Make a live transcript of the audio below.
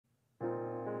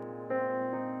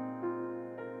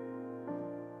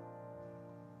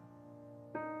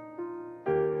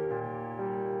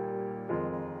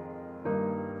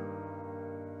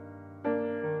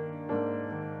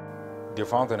Dear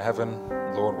Father in heaven,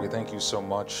 Lord, we thank you so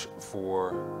much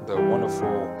for the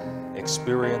wonderful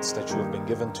experience that you have been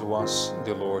given to us,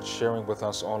 dear Lord, sharing with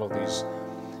us all of these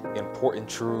important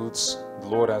truths.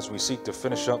 Lord, as we seek to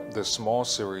finish up this small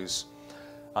series,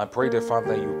 I pray, dear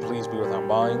Father, that you please be with our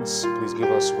minds. Please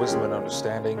give us wisdom and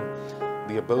understanding,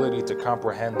 the ability to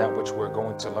comprehend that which we're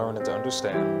going to learn and to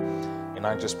understand. And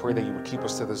I just pray that you would keep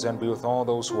us to the end. Be with all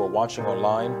those who are watching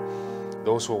online,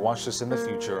 those who will watch this in the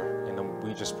future. And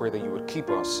we just pray that you would keep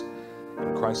us.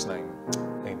 In Christ's name,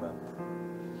 amen.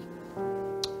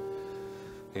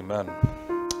 Amen.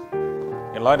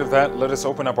 In light of that, let us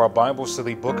open up our Bibles to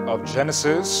the book of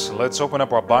Genesis. Let's open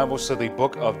up our Bibles to the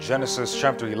book of Genesis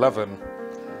chapter 11.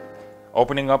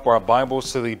 Opening up our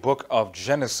Bibles to the book of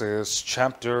Genesis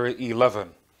chapter 11.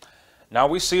 Now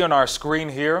we see on our screen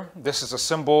here, this is a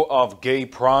symbol of gay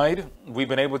pride. We've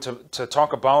been able to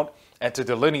talk about and to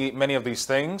delineate many of these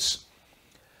things.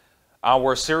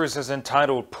 Our series is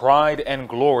entitled Pride and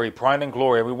Glory. Pride and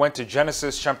Glory. We went to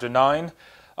Genesis chapter 9.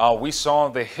 We saw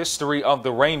the history of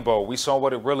the rainbow. We saw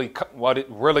what it really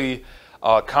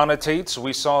connotates.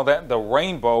 We saw that the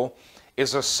rainbow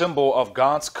is a symbol of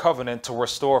God's covenant to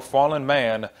restore fallen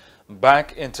man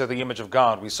back into the image of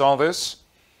God. We saw this.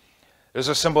 It's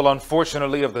a symbol,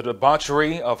 unfortunately, of the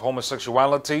debauchery of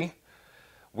homosexuality.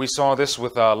 We saw this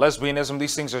with lesbianism.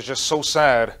 These things are just so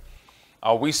sad.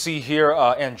 We see here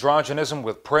androgynism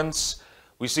with Prince.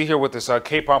 We see here with this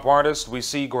K-pop artist. We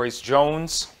see Grace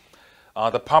Jones.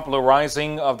 The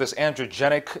popularizing of this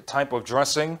androgenic type of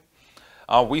dressing.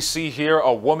 We see here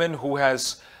a woman who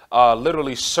has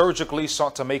literally surgically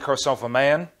sought to make herself a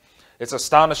man. It's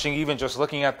astonishing even just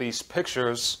looking at these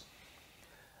pictures.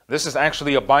 This is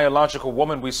actually a biological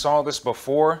woman. We saw this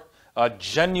before.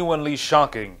 Genuinely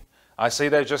shocking. I say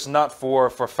that just not for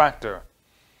factor.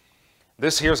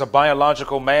 This here is a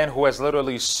biological man who has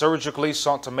literally surgically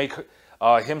sought to make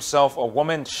himself a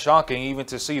woman. Shocking even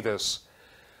to see this.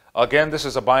 Again, this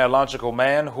is a biological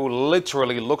man who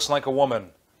literally looks like a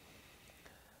woman.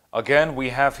 Again, we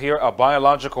have here a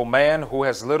biological man who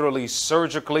has literally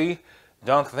surgically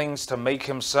done things to make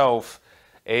himself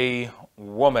a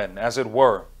woman, as it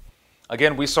were.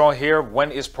 Again, we saw here,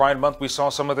 when is Pride Month? We saw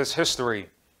some of this history.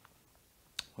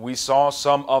 We saw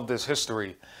some of this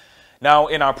history. Now,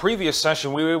 in our previous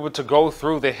session, we were able to go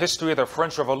through the history of the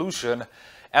French Revolution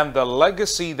and the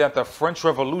legacy that the French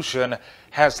Revolution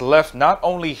has left not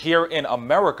only here in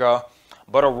America,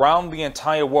 but around the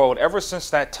entire world. Ever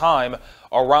since that time,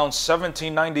 around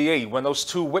 1798, when those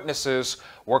two witnesses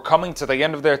were coming to the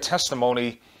end of their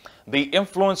testimony, the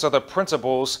influence of the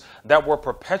principles that were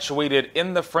perpetuated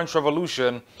in the French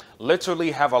Revolution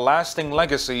literally have a lasting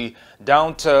legacy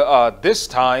down to this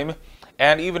time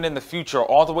and even in the future,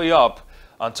 all the way up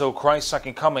until Christ's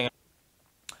second coming.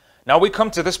 Now we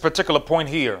come to this particular point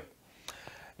here.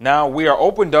 Now we are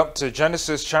opened up to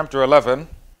Genesis chapter 11.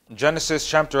 Genesis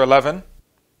chapter 11.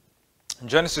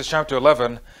 Genesis chapter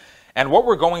 11. And what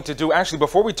we're going to do, actually,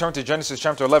 before we turn to Genesis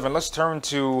chapter 11, let's turn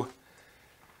to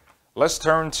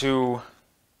Ecclesiastes.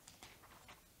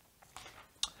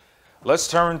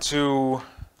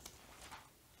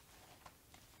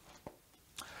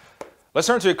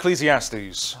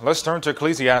 Let's turn to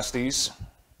Ecclesiastes.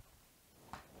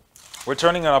 We're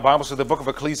turning in our Bibles to the book of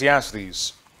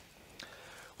Ecclesiastes.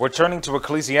 We're turning to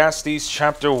Ecclesiastes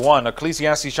chapter 1.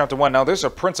 Ecclesiastes chapter 1. Now there's a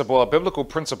principle, a biblical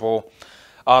principle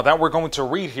that we're going to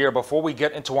read here before we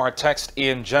get into our text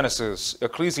in Genesis.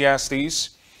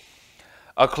 Ecclesiastes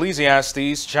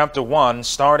chapter 1,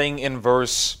 starting in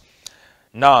verse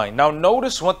 9. Now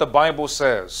notice what the Bible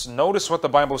says. Notice what the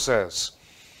Bible says.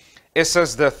 It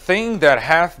says, the thing that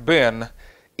hath been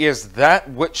is that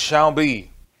which shall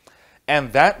be,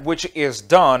 and that which is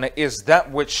done is that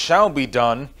which shall be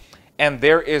done, and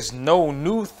there is no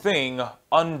new thing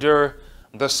under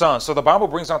the sun. So the Bible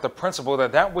brings out the principle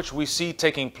that that which we see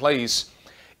taking place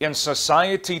in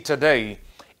society today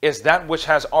is that which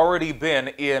has already been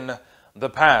in the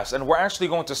past. And we're actually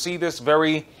going to see this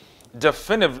very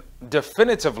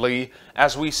definitively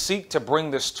as we seek to bring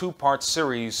this two-part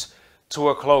series to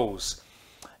a close.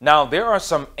 Now, there are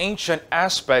some ancient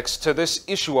aspects to this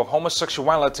issue of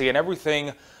homosexuality and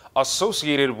everything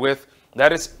associated with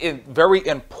that is very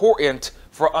important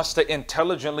for us to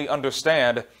intelligently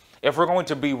understand if we're going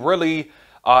to be really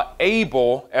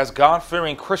able as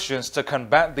God-fearing Christians to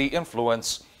combat the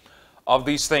influence of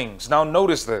these things. Now,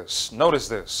 notice this. Notice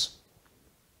this.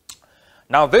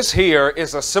 Now, this here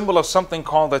is a symbol of something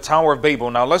called the Tower of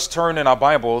Babel. Now, let's turn in our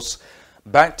Bibles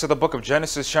back to the book of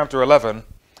Genesis chapter 11.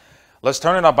 Let's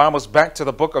turn in our Bibles back to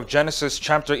the book of Genesis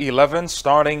chapter 11,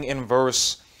 starting in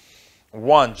verse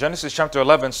 1. Genesis chapter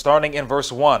 11, starting in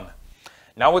verse 1.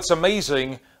 Now it's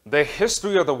amazing, the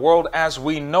history of the world as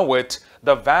we know it,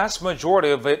 the vast majority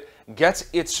of it gets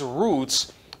its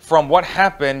roots from what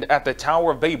happened at the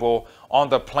Tower of Babel on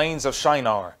the plains of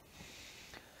Shinar.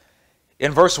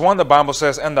 In verse 1, the Bible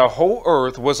says, "And the whole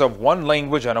earth was of one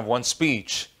language and of one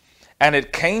speech. And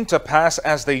it came to pass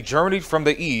as they journeyed from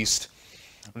the east,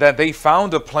 that they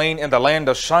found a plain in the land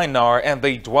of Shinar, and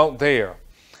they dwelt there.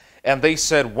 And they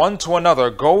said one to another,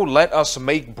 Go, let us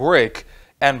make brick,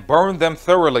 and burn them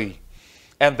thoroughly.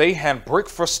 And they had brick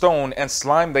for stone, and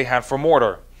slime they had for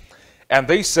mortar. And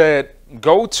they said,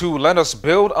 Go to, let us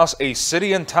build us a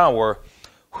city and tower,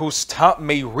 whose top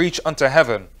may reach unto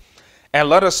heaven. And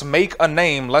let us make a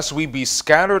name, lest we be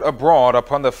scattered abroad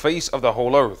upon the face of the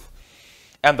whole earth.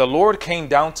 And the Lord came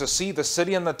down to see the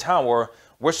city and the tower,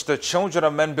 which the children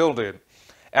of men builded.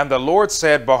 And the Lord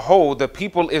said, Behold, the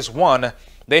people is one,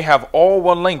 they have all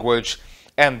one language,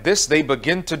 and this they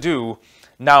begin to do.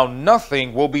 Now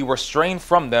nothing will be restrained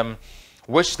from them,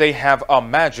 which they have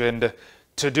imagined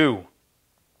to do."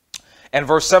 And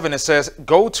verse 7, it says,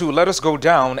 "Go to, let us go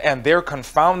down, and there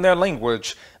confound their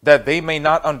language, that they may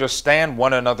not understand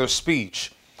one another's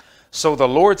speech. So the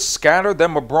Lord scattered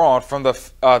them abroad from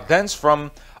thence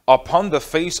from upon the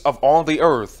face of all the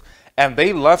earth, and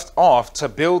they left off to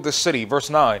build the city." Verse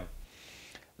 9,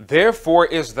 "Therefore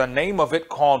is the name of it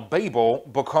called Babel,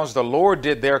 because the Lord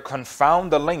did there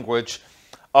confound the language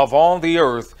of all the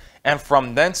earth, and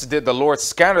from thence did the Lord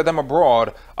scatter them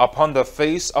abroad upon the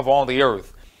face of all the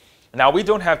earth." Now, we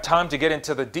don't have time to get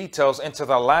into the details, into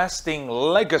the lasting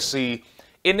legacy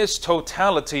in its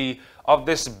totality of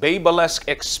this Babelesque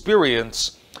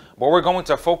experience, but we're going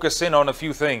to focus in on a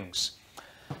few things.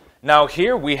 Now,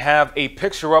 here we have a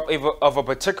picture of a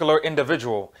particular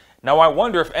individual. Now, I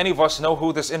wonder if any of us know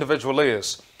who this individual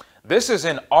is. This is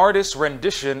an artist's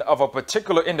rendition of a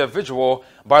particular individual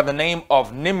by the name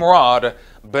of Nimrod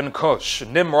ben Cush.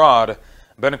 Nimrod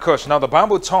ben Cush. Now, the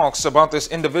Bible talks about this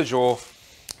individual,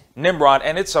 Nimrod,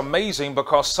 and it's amazing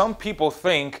because some people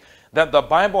think that the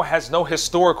Bible has no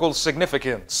historical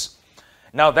significance.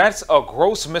 Now, that's a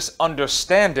gross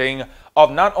misunderstanding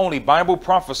of not only Bible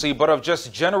prophecy, but of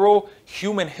just general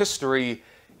human history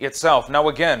itself. Now,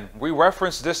 again, we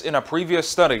referenced this in a previous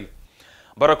study,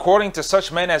 but according to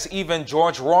such men as even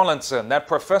George Rawlinson, that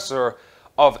professor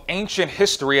of ancient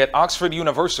history at Oxford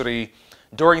University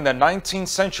during the 19th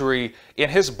century, in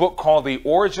his book called The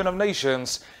Origin of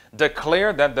Nations,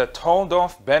 declared that the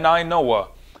Toldoth Beni Noah,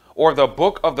 or the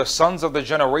book of the sons of the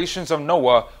generations of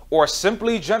Noah, or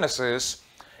simply Genesis,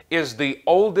 is the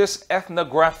oldest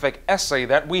ethnographic essay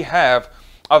that we have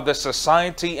of the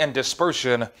society and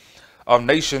dispersion of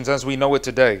nations as we know it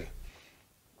today.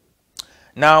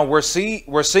 Now, we're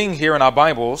seeing here in our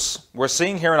Bibles,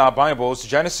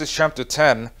 Genesis chapter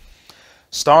 10,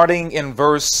 starting in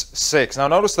verse 6. Now,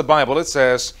 notice the Bible, it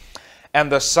says,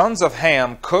 "And the sons of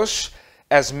Ham, Cush,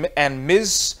 and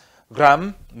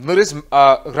Mizraim,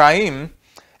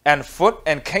 and Phut,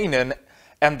 and Canaan,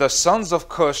 and the sons of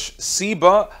Cush,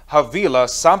 Seba, Havilah,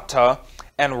 Sabta,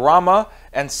 and Rama,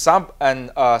 and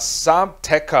Sabteka,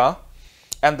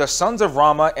 and the sons of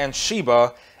Rama, and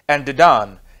Sheba, and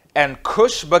Dedan. And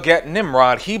Cush begat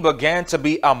Nimrod. He began to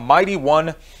be a mighty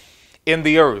one in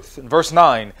the earth." Verse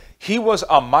 9, "He was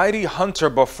a mighty hunter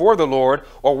before the Lord,"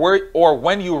 or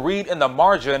when you read in the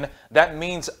margin, that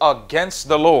means against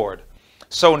the Lord.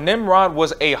 So Nimrod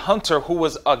was a hunter who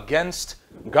was against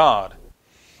God.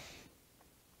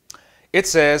 It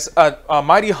says, a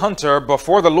mighty hunter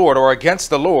before the Lord, or against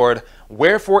the Lord.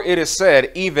 Wherefore it is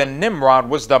said, even Nimrod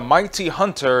was the mighty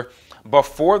hunter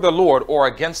before the Lord, or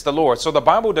against the Lord. So the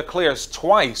Bible declares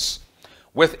twice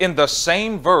within the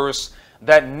same verse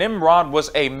that Nimrod was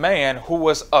a man who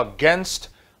was against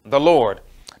the Lord.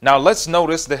 Now let's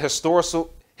notice the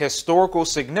historical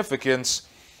significance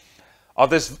of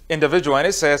this individual. And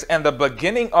it says, "And the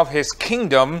beginning of his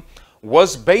kingdom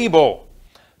was Babel."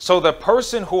 So the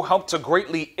person who helped to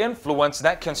greatly influence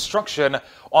that construction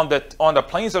on the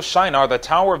plains of Shinar, the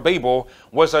Tower of Babel,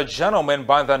 was a gentleman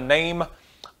by the name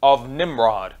of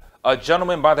Nimrod. A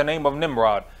gentleman by the name of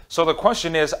Nimrod. So the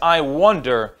question is, I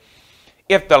wonder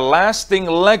if the lasting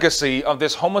legacy of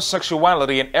this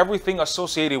homosexuality and everything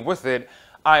associated with it,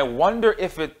 I wonder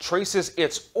if it traces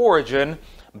its origin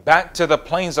back to the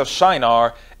plains of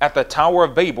Shinar at the Tower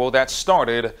of Babel that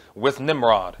started with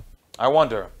Nimrod. I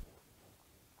wonder.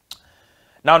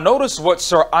 Now notice what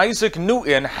Sir Isaac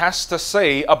Newton has to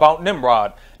say about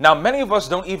Nimrod. Now many of us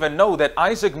don't even know that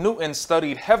Isaac Newton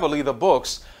studied heavily the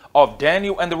books of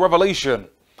Daniel and the Revelation.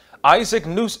 Isaac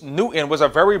Newton was a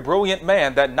very brilliant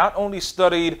man that not only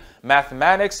studied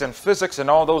mathematics and physics and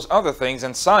all those other things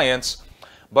and science,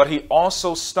 but he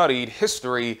also studied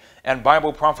history and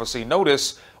Bible prophecy.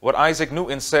 Notice what Isaac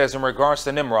Newton says in regards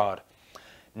to Nimrod.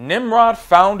 Nimrod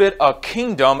founded a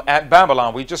kingdom at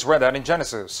Babylon. We just read that in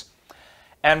Genesis.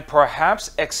 And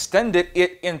perhaps extended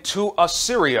it into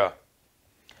Assyria.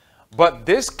 But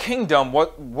this kingdom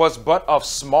was but of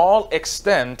small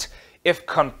extent if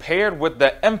compared with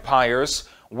the empires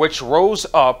which rose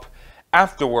up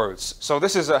afterwards. So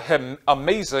this is an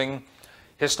amazing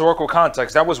historical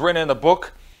context. That was written in the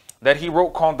book that he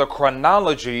wrote called The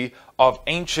Chronology of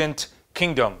Ancient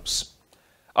Kingdoms.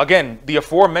 Again, the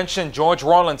aforementioned George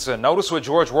Rawlinson. Notice what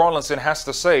George Rawlinson has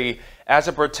to say as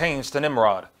it pertains to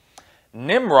Nimrod.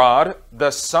 Nimrod,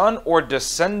 the son or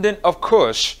descendant of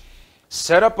Cush,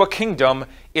 set up a kingdom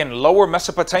in Lower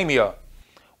Mesopotamia,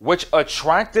 which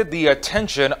attracted the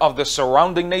attention of the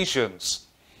surrounding nations.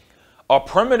 A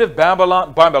primitive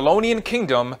Babylonian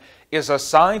kingdom is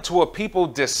assigned to a people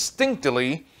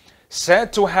distinctly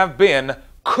said to have been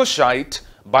Cushite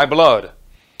by blood.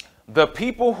 The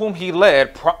people whom he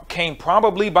led came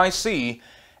probably by sea.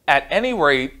 At any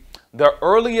rate, the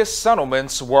earliest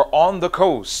settlements were on the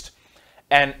coast,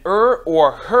 and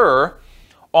or Hur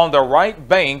on the right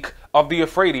bank of the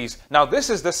Euphrates. Now, this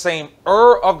is the same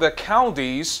of the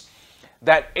Chaldees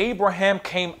that Abraham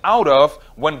came out of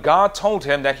when God told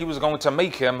him that he was going to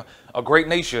make him a great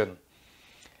nation.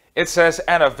 It says,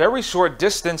 at a very short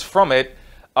distance from it,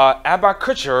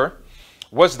 Abakucher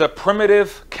was the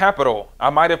primitive capital. I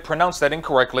might have pronounced that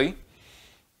incorrectly.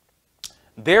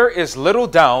 There is little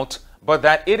doubt but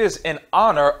that it is in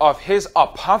honor of his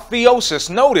apotheosis.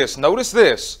 Notice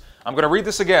this. I'm going to read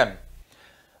this again.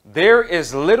 There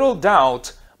is little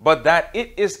doubt but that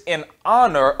it is in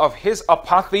honor of his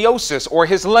apotheosis, or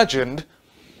his legend,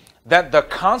 that the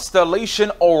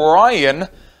constellation Orion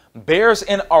bears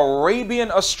in Arabian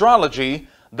astrology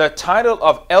the title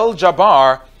of El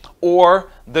Jabbar,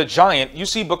 or the giant. You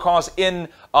see, because in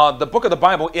the book of the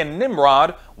Bible, in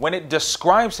Nimrod, when it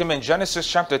describes him in Genesis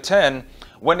chapter 10,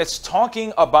 when it's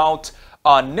talking about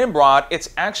Nimrod, it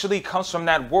actually comes from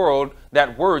that word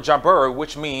Jabbar,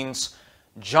 which means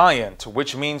giant,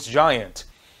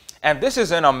 And this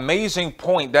is an amazing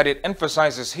point that it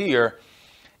emphasizes here.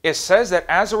 It says that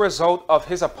as a result of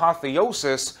his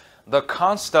apotheosis, the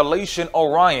constellation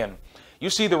Orion. You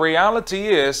see, the reality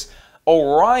is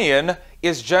Orion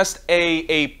is just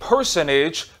a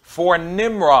personage for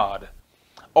Nimrod.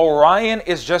 Orion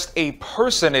is just a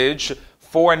personage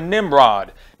for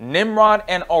Nimrod. Nimrod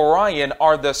and Orion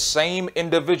are the same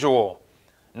individual.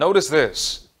 Notice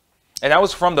this. And that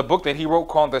was from the book that he wrote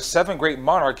called The Seven Great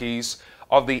Monarchies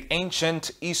of the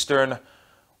Ancient Eastern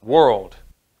World.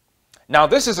 Now,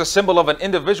 this is a symbol of an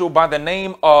individual by the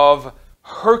name of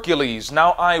Hercules.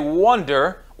 Now, I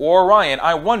wonder, or Orion,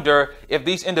 I wonder if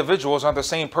these individuals are the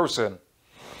same person.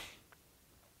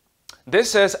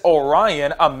 This says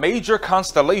Orion, a major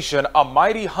constellation, a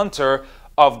mighty hunter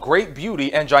of great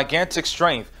beauty and gigantic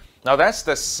strength. Now, that's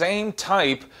the same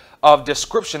type of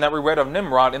description that we read of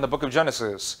Nimrod in the book of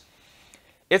Genesis.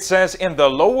 It says, in the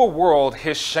lower world,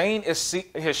 his shade is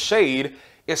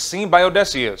seen by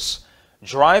Odysseus,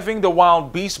 driving the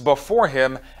wild beasts before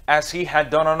him as he had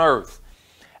done on earth.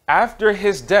 After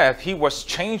his death, he was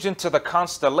changed into the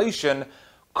constellation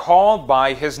called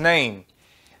by his name.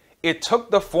 It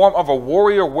took the form of a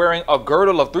warrior wearing a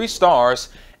girdle of 3 stars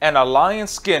and a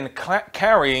lion's skin,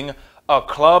 carrying a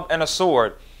club and a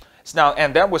sword. Now,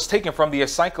 and that was taken from the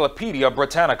Encyclopedia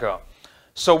Britannica.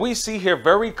 So we see here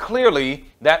very clearly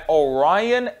that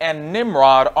Orion and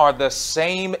Nimrod are the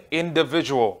same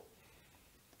individual.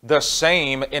 The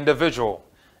same individual.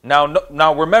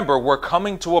 Now remember, we're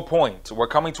coming to a point.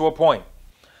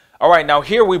 All right, now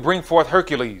here we bring forth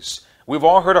Hercules. We've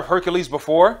all heard of Hercules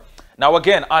before. Now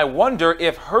again, I wonder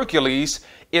if Hercules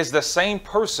is the same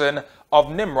person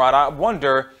of Nimrod. I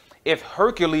wonder if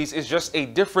Hercules is just a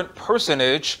different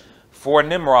personage for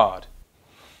Nimrod.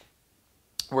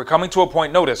 We're coming to a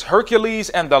point. Notice, Hercules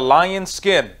and the lion's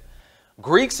skin.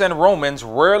 Greeks and Romans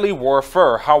rarely wore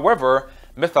fur. However,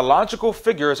 mythological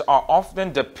figures are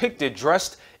often depicted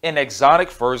dressed in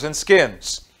exotic furs and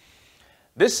skins.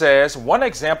 This says, one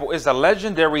example is the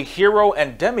legendary hero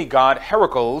and demigod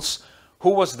Heracles,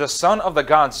 who was the son of the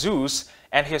god Zeus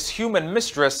and his human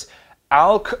mistress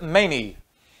Alcmene.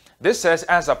 This says,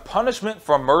 as a punishment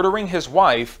for murdering his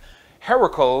wife,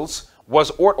 Hercules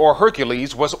was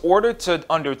ordered to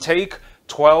undertake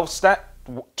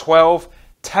 12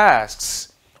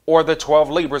 tasks, or the 12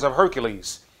 labors of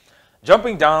Hercules.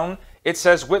 Jumping down, it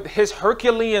says, with his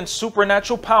Herculean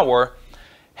supernatural power,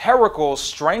 Heracles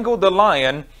strangled the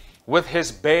lion with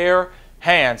his bare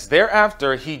hands.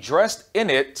 Thereafter, he dressed in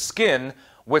its skin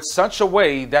with such a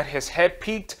way that his head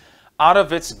peeked out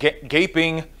of its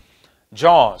gaping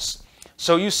jaws.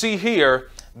 So you see here,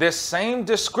 this same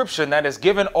description that is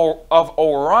given of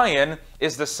Orion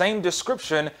is the same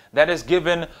description that is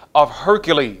given of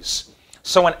Hercules.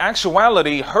 So in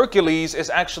actuality, Hercules is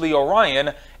actually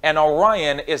Orion, and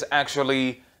Orion is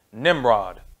actually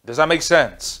Nimrod. Does that make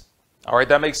sense? All right,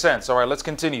 that makes sense. All right, let's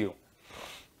continue.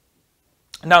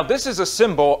 Now, this is a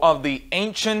symbol of the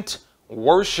ancient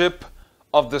worship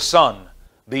of the sun.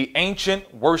 The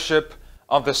ancient worship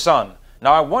of the sun.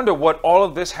 Now, I wonder what all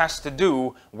of this has to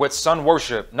do with sun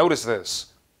worship. Notice this.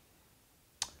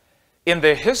 In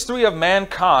the history of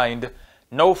mankind,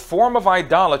 no form of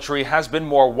idolatry has been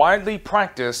more widely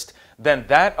practiced than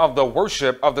that of the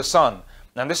worship of the sun.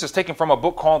 Now, this is taken from a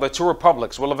book called The Two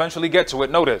Republics. We'll eventually get to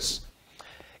it. Notice.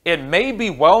 It may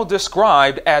be well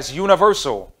described as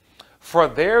universal, for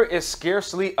there is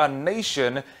scarcely a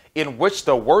nation in which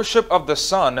the worship of the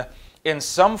sun in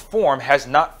some form has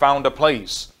not found a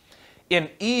place. In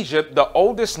Egypt, the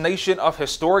oldest nation of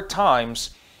historic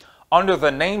times, under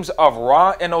the names of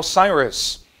Ra and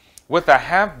Osiris, with a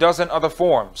half dozen other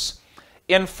forms.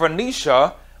 In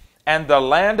Phoenicia and the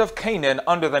land of Canaan,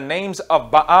 under the names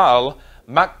of Baal,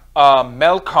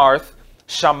 Melkarth,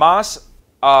 Shamash,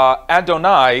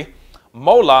 Adonai,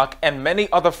 Moloch, and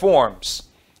many other forms,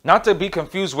 not to be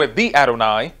confused with the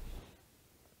Adonai.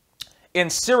 In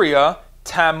Syria,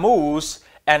 Tammuz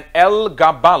and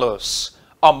El-Gabalus,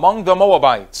 among the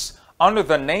Moabites, under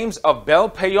the names of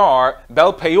Bel-Peor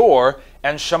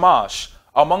and Shamash,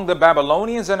 among the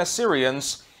Babylonians and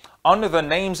Assyrians, under the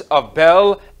names of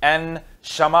Bel and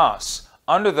Shamash,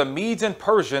 under the Medes and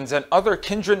Persians and other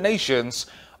kindred nations,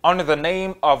 under the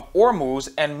name of Ormuz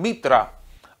and Mithra,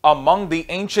 among the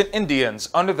ancient Indians,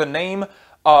 under the name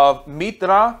of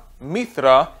Mithra,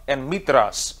 and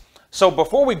Mithras. So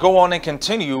before we go on and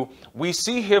continue, we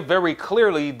see here very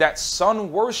clearly that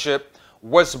sun worship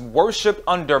was worshipped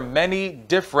under many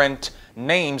different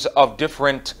names of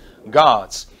different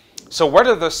gods. So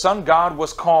whether the sun god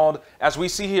was called, as we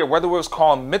see here, whether it was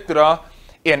called Mithra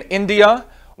in India,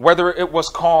 whether it was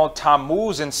called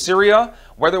Tammuz in Syria,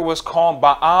 whether it was called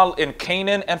Baal in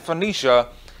Canaan and Phoenicia,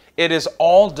 it is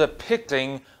all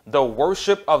depicting the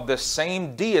worship of the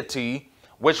same deity,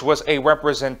 which was a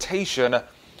representation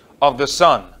of the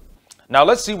sun. Now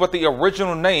let's see what the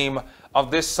original name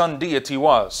of this sun deity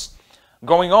was.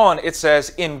 Going on, it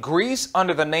says, in Greece,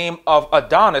 under the name of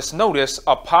Adonis, notice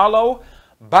Apollo,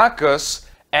 Bacchus,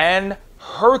 and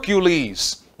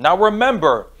Hercules. Now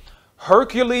remember,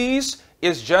 Hercules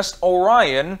is just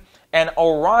Orion, and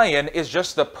Orion is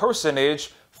just the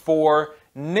personage for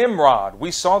Nimrod.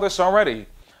 We saw this already.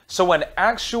 So in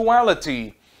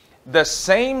actuality, the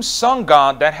same sun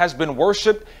god that has been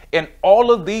worshipped in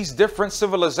all of these different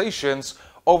civilizations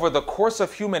over the course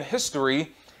of human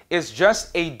history is just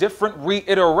a different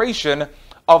reiteration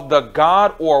of the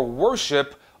god or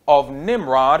worship of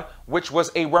Nimrod, which was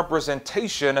a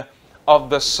representation of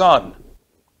the sun.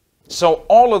 So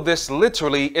all of this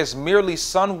literally is merely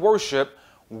sun worship,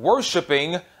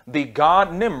 worshiping the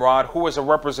god Nimrod, who is a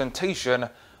representation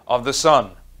of the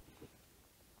sun.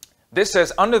 This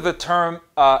says under the term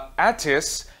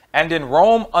Attis, and in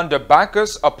Rome under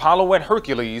Bacchus, Apollo, and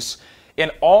Hercules. In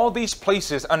all these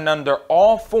places and under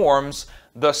all forms,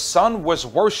 the sun was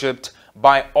worshipped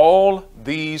by all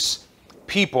these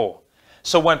people.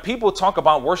 So when people talk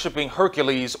about worshiping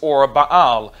Hercules or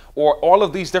Baal or all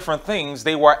of these different things,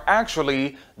 they were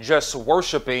actually just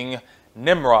worshiping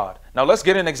Nimrod. Now let's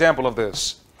get an example of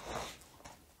this.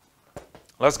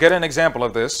 Let's get an example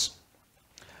of this.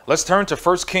 Let's turn to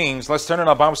 1 Kings. Let's turn in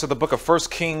our Bibles to the book of 1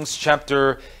 Kings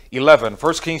chapter 11.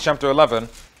 1 Kings chapter 11.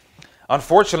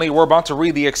 Unfortunately, we're about to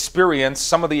read the experience,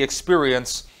 some of the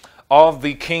experience of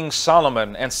the King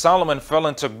Solomon. And Solomon fell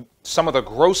into some of the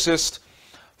grossest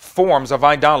forms of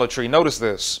idolatry. Notice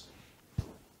this.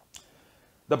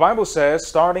 The Bible says,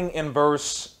 starting in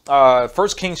verse 1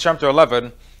 Kings chapter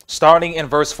 11, starting in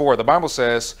verse 4, the Bible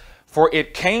says, for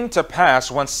it came to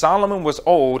pass when Solomon was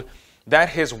old that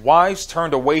his wives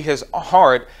turned away his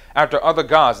heart after other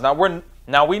gods.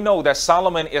 Now we know that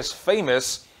Solomon is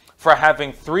famous for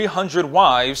having 300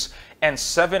 wives and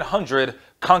 700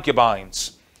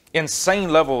 concubines. Insane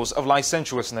levels of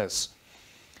licentiousness.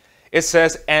 It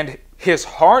says, and his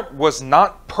heart was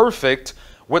not perfect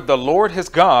with the Lord his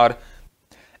God,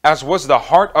 as was the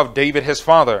heart of David his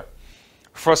father.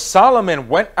 For Solomon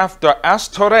went after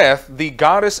Ashtoreth, the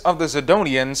goddess of the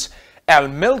Zidonians,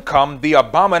 Al-Milcom, the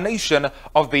abomination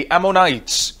of the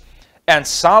Ammonites. And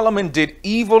Solomon did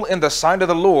evil in the sight of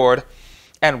the Lord,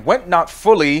 and went not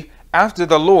fully after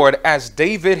the Lord as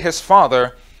David his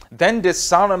father, then did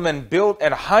Solomon build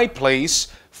a high place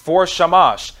for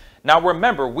Shamash. Now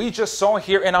remember, we just saw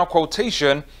here in our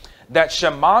quotation that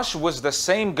Shamash was the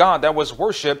same god that was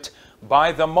worshipped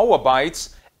by the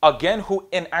Moabites, again, who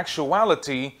in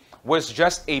actuality was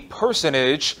just a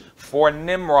personage for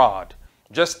Nimrod.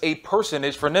 Just a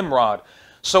personage for Nimrod.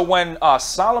 So when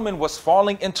Solomon was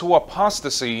falling into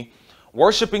apostasy,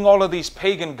 worshiping all of these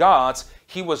pagan gods,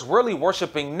 he was really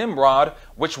worshiping Nimrod,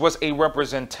 which was a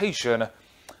representation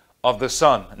of the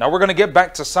sun. Now we're going to get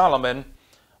back to Solomon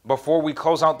before we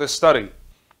close out this study.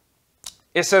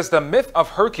 It says the myth of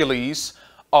Hercules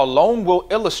alone will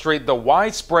illustrate the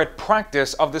widespread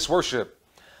practice of this worship.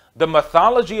 The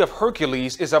mythology of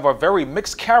Hercules is of a very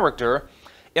mixed character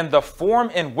in the form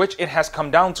in which it has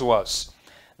come down to us.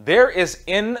 There is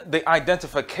in the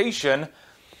identification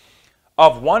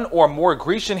of one or more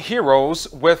Grecian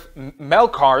heroes with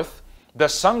Melkarth, the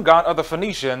sun god of the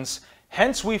Phoenicians.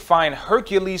 Hence we find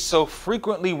Hercules so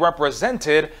frequently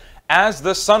represented as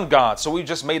the sun god. So we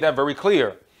just made that very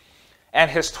clear.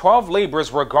 And his 12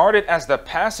 labors regarded as the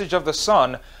passage of the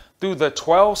sun through the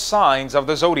 12 signs of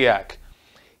the zodiac.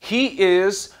 He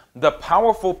is the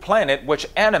powerful planet which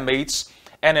animates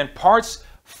and imparts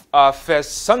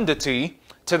fecundity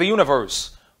to the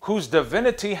universe, whose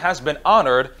divinity has been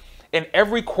honored in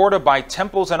every quarter by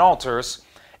temples and altars,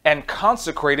 and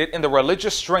consecrated in the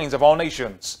religious strains of all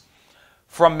nations.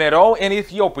 From Meroe in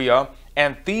Ethiopia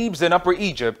and Thebes in Upper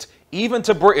Egypt, even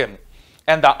to Britain,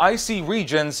 and the icy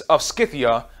regions of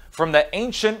Scythia, from the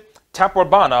ancient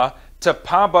Taprobana to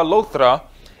Pabalothra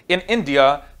in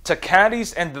India, to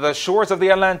Cadiz and the shores of the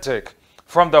Atlantic,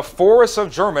 from the forests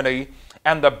of Germany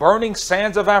and the burning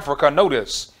sands of Africa.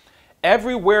 Notice,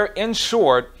 everywhere in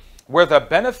short, where the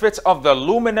benefits of the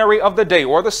luminary of the day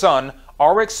or the sun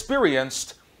are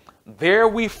experienced, there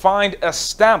we find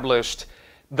established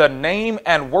the name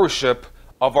and worship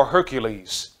of a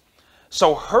Hercules.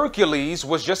 So Hercules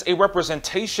was just a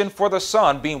representation for the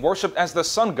sun, being worshipped as the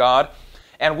sun god.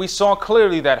 And we saw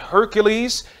clearly that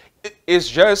Hercules is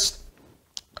just,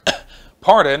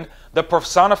 the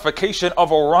personification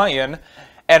of Orion.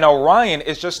 And Orion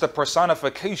is just a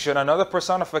personification, another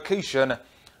personification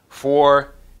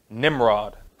for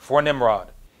Nimrod.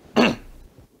 All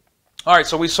right,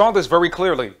 so we saw this very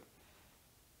clearly.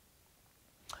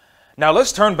 Now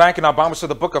let's turn back in our Bibles to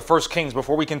the book of 1 Kings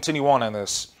before we continue on in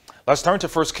this. Let's turn to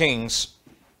 1 Kings.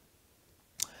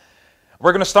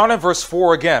 We're going to start at verse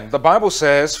 4 again. The Bible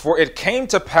says, "For it came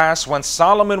to pass when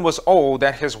Solomon was old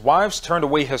that his wives turned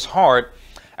away his heart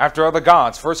after other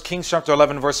gods." 1 Kings chapter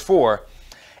 11 verse 4.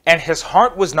 "And his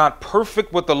heart was not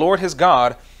perfect with the Lord his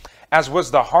God, as was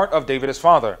the heart of David his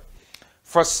father.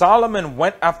 For Solomon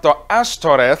went after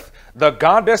Ashtoreth, the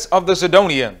goddess of the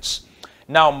Zidonians."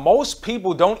 Now most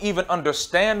people don't even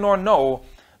understand nor know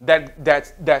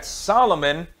that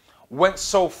Solomon went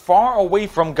so far away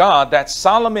from God that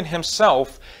Solomon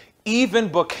himself even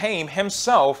became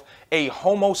himself a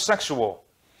homosexual.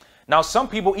 Now some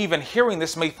people even hearing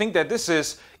this may think that this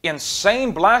is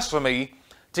insane blasphemy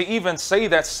to even say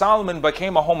that Solomon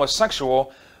became a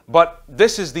homosexual, but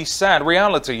this is the sad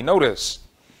reality. Notice.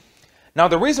 Now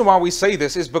the reason why we say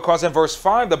this is because in verse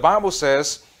 5 the Bible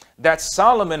says that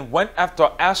Solomon went after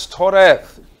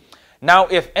Ashtoreth. Now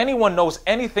if anyone knows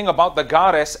anything about the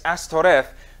goddess Ashtoreth,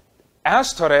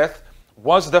 Ashtoreth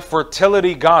was the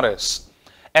fertility goddess.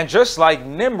 And just like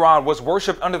Nimrod was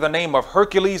worshipped under the name of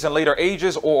Hercules in later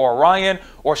ages, or Orion,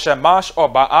 or Shamash, or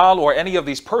Baal, or any of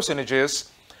these personages,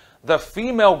 the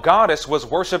female goddess was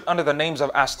worshipped under the names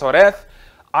of Ashtoreth,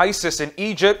 Isis in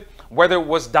Egypt, whether it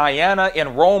was Diana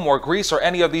in Rome or Greece or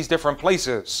any of these different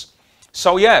places.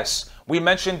 So yes, we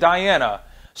mentioned Diana.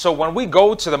 So when we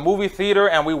go to the movie theater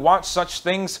and we watch such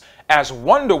things as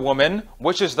Wonder Woman,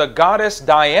 which is the goddess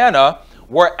Diana,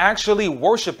 we're actually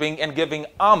worshiping and giving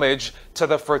homage to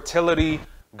the fertility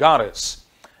goddess.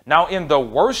 Now in the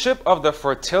worship of the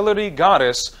fertility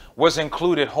goddess was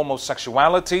included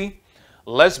homosexuality,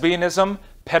 lesbianism,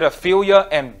 pedophilia,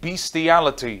 and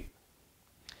bestiality.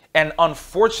 And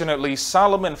unfortunately,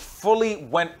 Solomon fully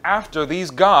went after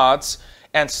these gods,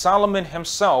 and Solomon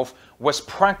himself was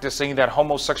practicing that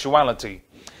homosexuality.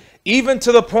 Even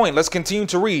to the point, let's continue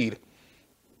to read.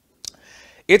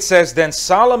 It says, "Then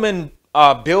Solomon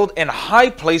built an high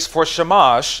place for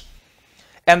Shamash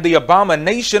and the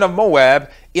abomination of Moab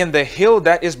in the hill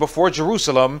that is before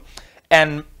Jerusalem,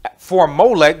 and for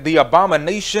Molech the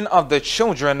abomination of the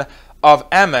children of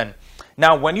Ammon."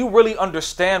 Now, when you really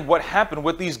understand what happened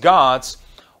with these gods,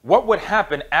 what would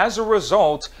happen as a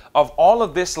result of all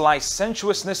of this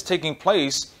licentiousness taking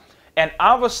place? And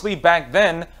obviously back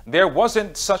then, there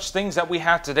wasn't such things that we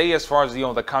have today as far as,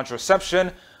 the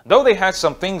contraception, Though they had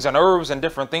some things and herbs and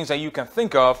different things that you can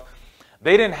think of,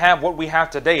 they didn't have what we have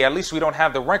today. At least we don't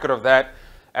have the record of that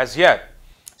as yet.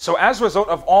 So as a result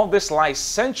of all this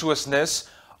licentiousness,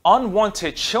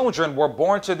 unwanted children were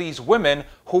born to these women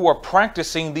who were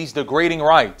practicing these degrading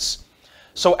rites.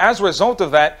 So as a result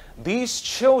of that, these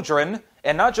children,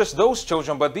 and not just those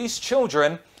children, but these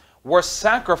children were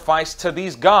sacrificed to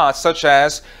these gods such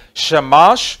as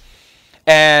Shamash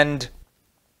and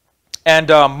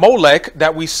Molech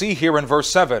that we see here in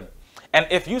verse 7. And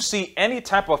if you see any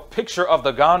type of picture of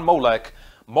the god Molech,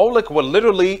 Molech would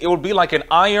literally, it would be like an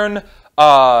iron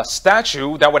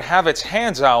statue that would have its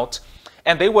hands out,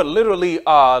 and they would literally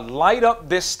light up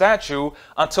this statue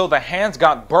until the hands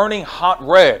got burning hot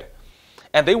red.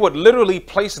 And they would literally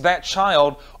place that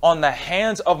child on the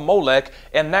hands of Molech,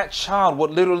 and that child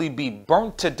would literally be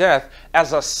burnt to death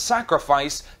as a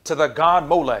sacrifice to the god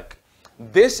Molech.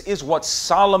 This is what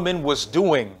Solomon was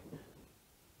doing.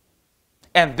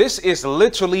 And this is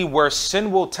literally where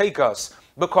sin will take us,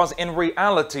 because in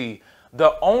reality,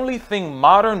 the only thing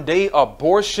modern day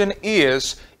abortion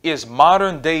is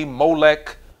modern day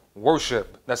Molech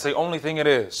worship. That's the only thing it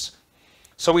is.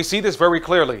 So we see this very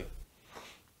clearly.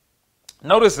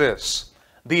 Notice this.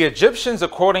 The Egyptians,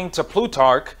 according to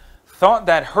Plutarch, thought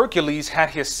that Hercules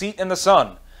had his seat in the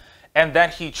sun and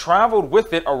that he traveled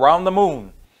with it around the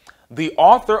moon. The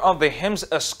author of the hymns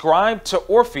ascribed to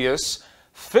Orpheus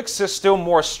fixes still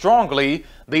more strongly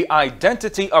the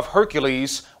identity of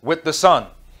Hercules with the sun.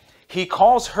 He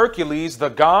calls Hercules the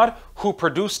god who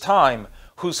produced time,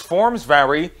 whose forms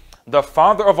vary, the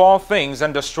father of all things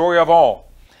and destroyer of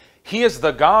all. He is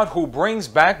the god who brings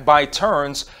back by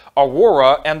turns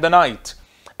Aurora and the night,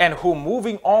 and who,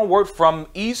 moving onward from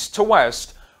east to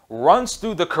west, runs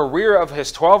through the career of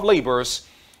his 12 labors,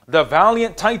 the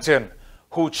valiant Titan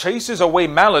who chases away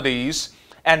maladies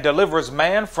and delivers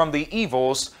man from the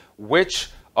evils which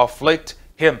afflict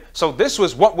him. So this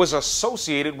was what was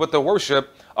associated with the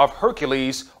worship of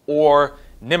Hercules or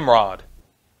Nimrod.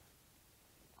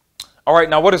 All right,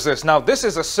 now what is this? Now this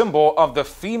is a symbol of the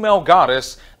female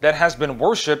goddess that has been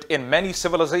worshipped in many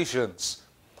civilizations.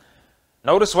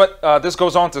 Notice what this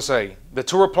goes on to say. The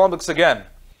two republics again.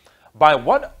 By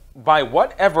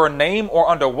whatever name or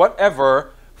under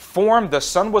whatever form the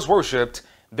sun was worshipped,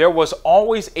 there was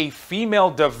always a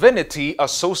female divinity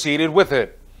associated with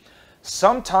it.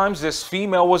 Sometimes this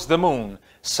female was the moon,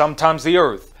 sometimes the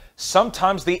earth,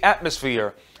 sometimes the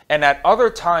atmosphere, and at other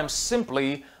times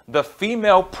simply the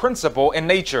female principle in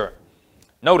nature.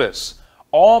 Notice,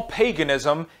 all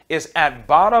paganism is at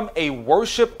bottom a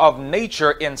worship of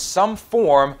nature in some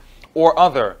form or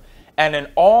other. And in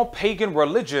all pagan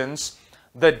religions,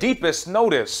 the deepest,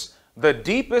 notice, the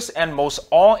deepest and most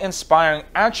awe-inspiring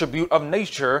attribute of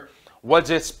nature was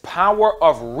its power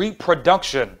of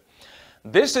reproduction.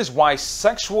 This is why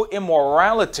sexual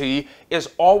immorality is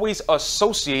always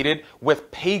associated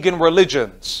with pagan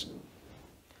religions.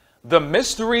 The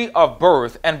mystery of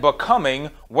birth and becoming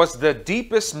was the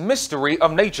deepest mystery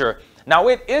of nature. Now,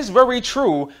 it is very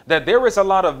true that there is a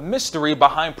lot of mystery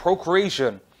behind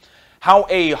procreation. How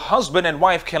a husband and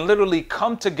wife can literally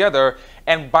come together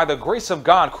and by the grace of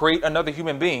God create another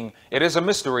human being. It is a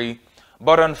mystery.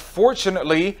 But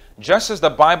unfortunately, just as the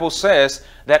Bible says,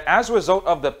 that as a result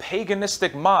of the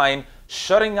paganistic mind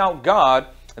shutting out God,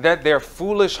 that their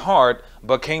foolish heart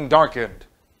became darkened.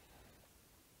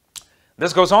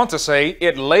 This goes on to say,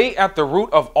 it lay at the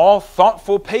root of all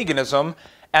thoughtful paganism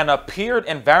and appeared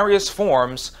in various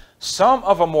forms, some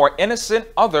of a more innocent,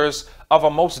 others of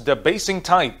a most debasing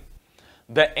type.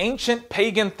 The ancient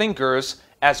pagan thinkers,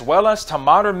 as well as to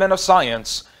modern men of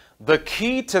science, the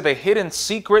key to the hidden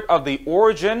secret of the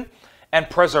origin and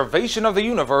preservation of the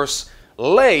universe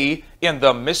lay in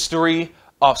the mystery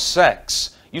of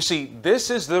sex. You see,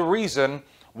 this is the reason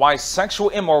why sexual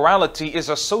immorality is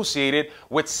associated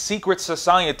with secret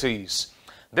societies.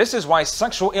 This is why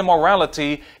sexual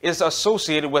immorality is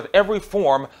associated with every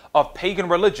form of pagan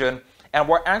religion, and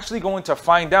we're actually going to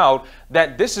find out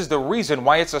that this is the reason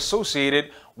why it's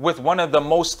associated with one of the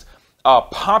most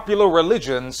popular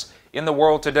religions in the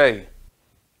world today.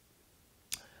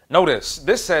 Notice,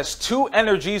 this says two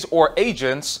energies or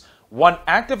agents, one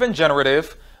active and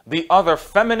generative, the other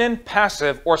feminine,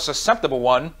 passive, or susceptible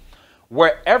one,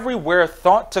 were everywhere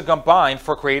thought to combine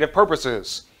for creative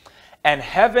purposes. And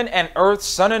heaven and earth,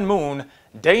 sun and moon,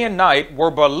 day and night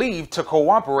were believed to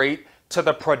cooperate to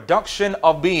the production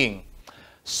of being.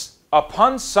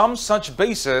 Upon some such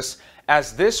basis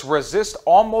as this resist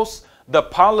almost the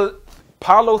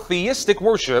polytheistic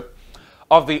worship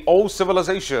of the old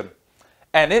civilization.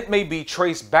 And it may be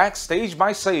traced back stage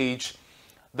by stage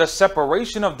the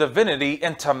separation of divinity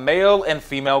into male and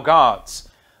female gods,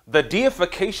 the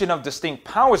deification of distinct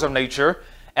powers of nature,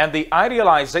 and the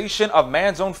idealization of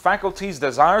man's own faculties,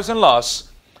 desires, and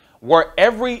lusts, where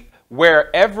every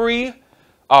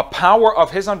power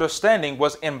of his understanding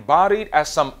was embodied as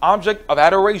some object of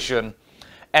adoration,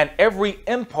 and every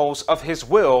impulse of his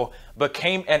will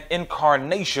became an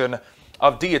incarnation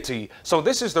of deity. So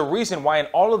this is the reason why in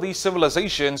all of these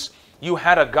civilizations you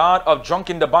had a god of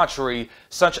drunken debauchery,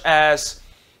 such as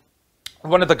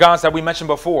one of the gods that we mentioned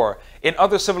before. In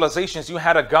other civilizations, you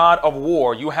had a god of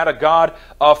war, you had a god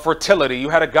of fertility, you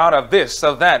had a god of this,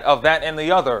 of that, and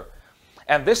the other.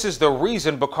 And this is the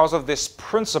reason, because of this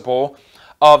principle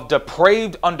of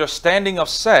depraved understanding of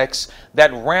sex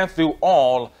that ran through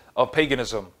all of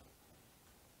paganism.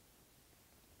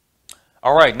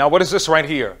 All right, now what is this right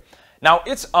here? Now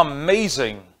it's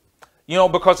amazing,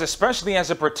 because especially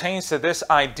as it pertains to this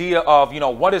idea of,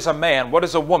 what is a man, what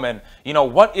is a woman,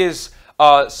 what is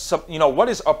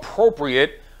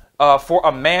appropriate for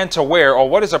a man to wear, or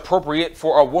what is appropriate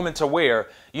for a woman to wear.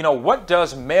 What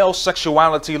does male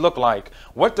sexuality look like?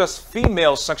 What does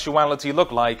female sexuality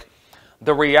look like?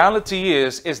 The reality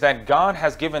is that God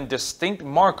has given distinct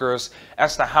markers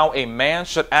as to how a man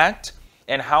should act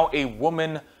and how a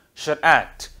woman should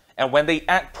act. And when they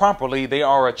act properly, they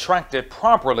are attracted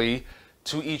properly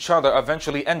to each other,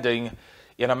 eventually ending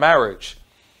in a marriage.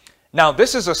 Now,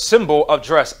 this is a symbol of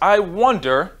dress. I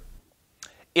wonder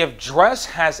if dress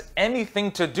has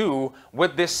anything to do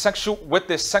with this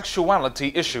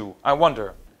sexuality issue. I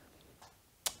wonder.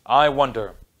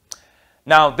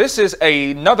 Now, this is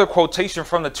another quotation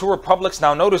from the Two Republics.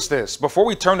 Now, notice this. Before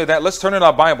we turn to that, let's turn in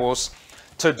our Bibles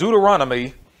to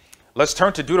Deuteronomy. Let's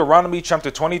turn to Deuteronomy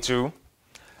chapter 22.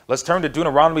 Let's turn to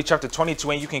Deuteronomy chapter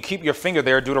 22, and you can keep your finger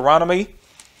there. Deuteronomy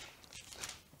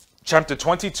chapter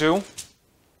 22.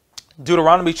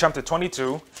 Deuteronomy chapter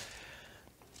 22.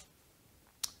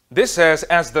 This says,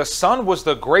 as the sun was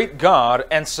the great God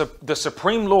and the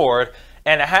supreme Lord,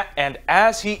 and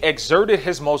as he exerted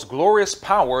his most glorious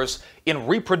powers in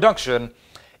reproduction,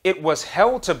 it was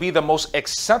held to be the most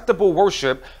acceptable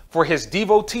worship for his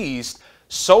devotees,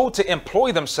 so to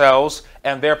employ themselves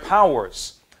and their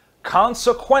powers.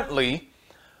 Consequently,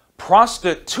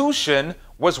 prostitution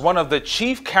was one of the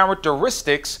chief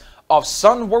characteristics of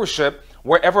sun worship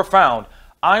wherever found.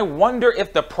 I wonder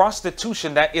if the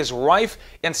prostitution that is rife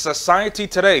in society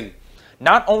today,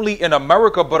 not only in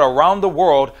America but around the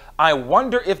world, I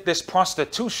wonder if this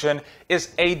prostitution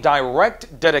is a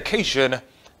direct dedication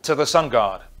to the sun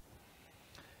god.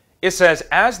 It says,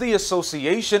 as the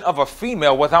association of a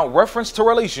female without reference to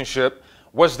relationship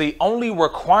was the only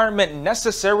requirement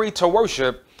necessary to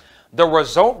worship, the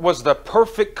result was the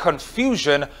perfect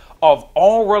confusion of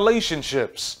all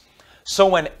relationships.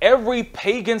 So in every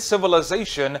pagan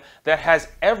civilization that has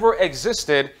ever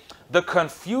existed, the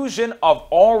confusion of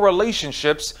all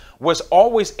relationships was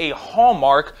always a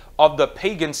hallmark of the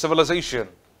pagan civilization.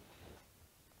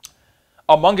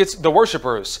 Among the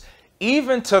worshippers,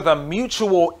 even to the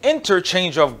mutual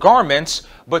interchange of garments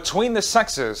between the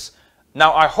sexes.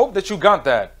 Now, I hope that you got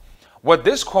that. What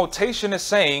this quotation is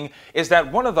saying is that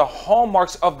one of the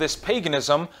hallmarks of this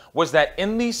paganism was that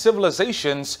in these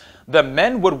civilizations, the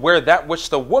men would wear that which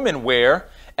the women wear,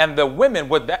 and the women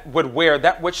would wear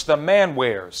that which the man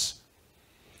wears.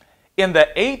 In the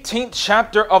 18th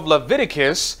chapter of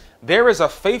Leviticus, there is a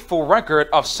faithful record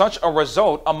of such a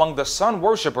result among the sun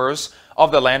worshippers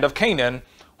of the land of Canaan,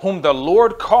 whom the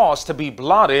Lord caused to be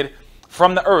blotted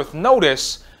from the earth.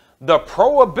 Notice the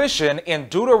prohibition in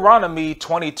Deuteronomy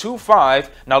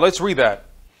 22:5. Now let's read that.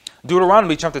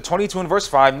 Deuteronomy chapter 22 and verse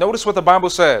 5. Notice what the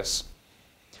Bible says.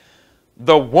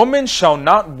 The woman shall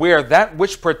not wear that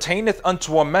which pertaineth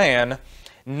unto a man,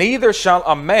 neither shall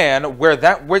a man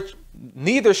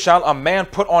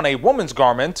put on a woman's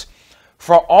garment,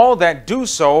 for all that do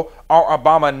so are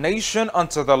abomination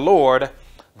unto the Lord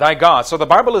thy God. So the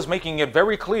Bible is making it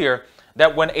very clear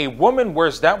that when a woman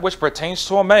wears that which pertains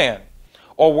to a man,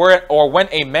 or when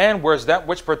a man wears that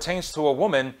which pertains to a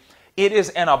woman, it is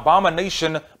an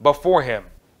abomination before him.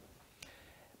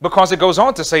 Because it goes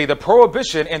on to say the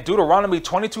prohibition in Deuteronomy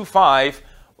 22:5,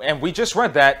 and we just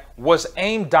read that, was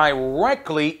aimed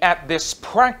directly at this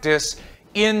practice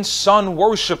in sun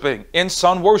worship.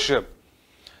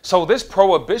 So this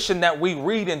prohibition that we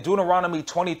read in Deuteronomy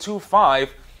 22:5,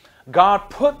 God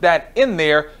put that in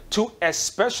there to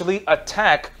especially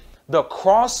attack the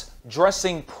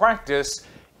cross-dressing practice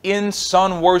in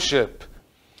sun worship.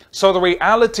 So the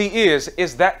reality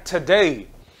is that today,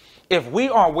 if we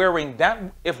are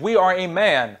a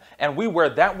man and we wear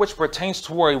that which pertains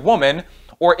to a woman,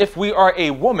 or if we are a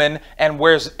woman and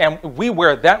we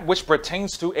wear that which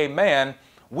pertains to a man,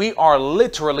 we are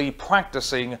literally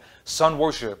practicing sun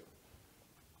worship.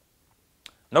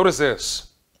 Notice this.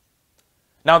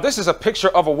 Now, this is a picture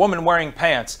of a woman wearing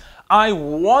pants. I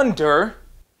wonder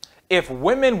if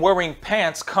women wearing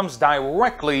pants comes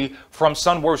directly from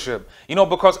sun worship. You know,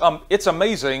 because it's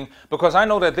amazing, because I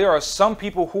know that there are some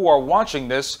people who are watching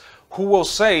this who will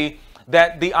say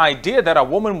that the idea that a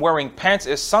woman wearing pants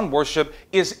is sun worship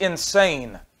is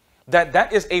insane.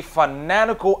 That is a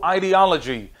fanatical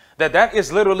ideology. That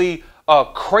is literally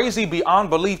crazy beyond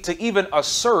belief to even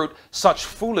assert such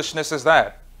foolishness as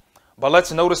that. But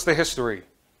let's notice the history.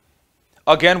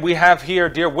 Again, we have here,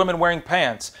 dear women wearing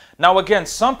pants. Now, again,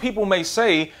 some people may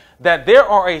say that there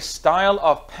are a style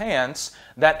of pants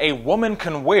that a woman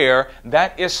can wear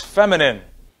that is feminine.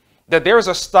 That there is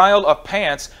a style of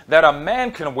pants that a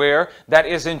man can wear that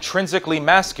is intrinsically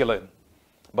masculine.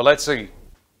 But let's see.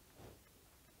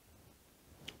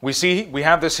 We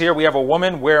have this here. We have a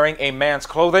woman wearing a man's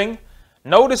clothing.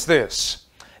 Notice this.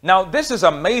 Now, this is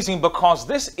amazing because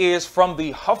this is from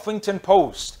the Huffington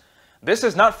Post. This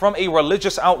is not from a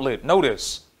religious outlet.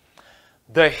 Notice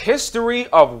the history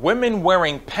of women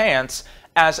wearing pants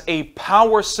as a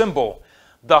power symbol.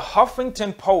 The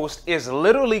Huffington Post is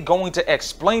literally going to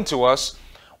explain to us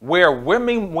where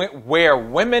women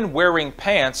wearing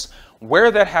pants,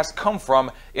 where that has come from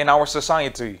in our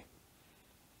society.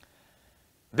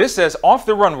 This says, off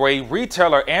the runway,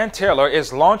 retailer Ann Taylor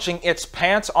is launching its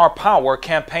Pants Are Power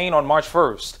campaign on March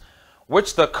 1st.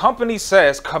 Which the company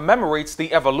says commemorates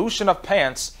the evolution of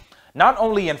pants, not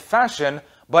only in fashion,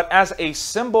 but as a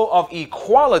symbol of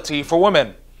equality for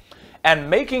women, and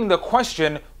making the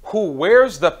question who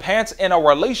wears the pants in a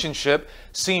relationship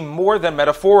seem more than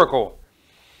metaphorical.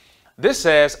 This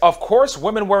says, of course,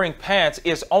 women wearing pants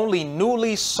is only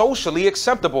newly socially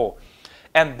acceptable.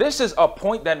 And this is a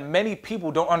point that many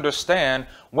people don't understand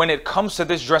when it comes to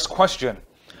this dress question.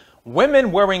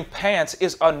 Women wearing pants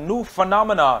is a new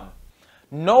phenomenon.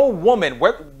 No woman,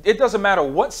 it doesn't matter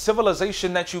what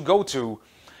civilization that you go to,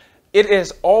 it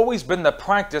has always been the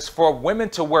practice for women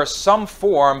to wear some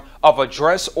form of a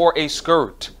dress or a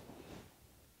skirt.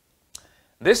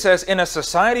 This says, in a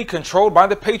society controlled by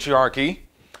the patriarchy,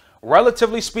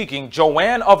 relatively speaking,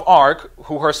 Joan of Arc,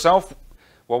 who herself,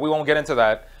 well, we won't get into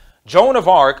that. Joan of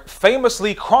Arc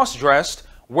famously cross-dressed,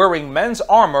 wearing men's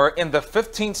armor in the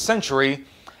 15th century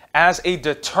as a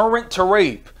deterrent to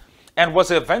rape, and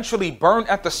was eventually burned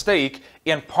at the stake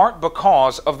in part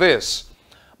because of this.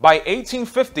 By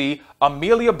 1850,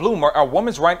 Amelia Bloomer, a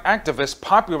women's rights activist,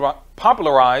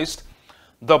 popularized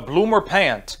the bloomer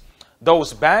pant,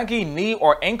 those baggy knee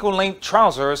or ankle-length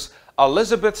trousers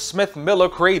Elizabeth Smith Miller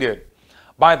created.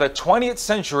 By the 20th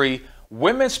century,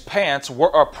 women's pants were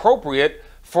appropriate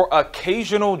for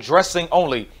occasional dressing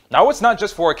only. Now, it's not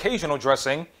just for occasional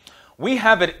dressing. We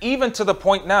have it even to the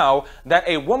point now that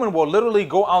a woman will literally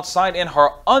go outside in her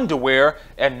underwear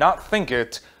and not think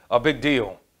it a big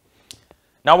deal.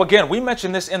 Now, again, we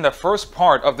mentioned this in the first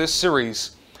part of this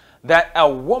series, that a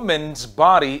woman's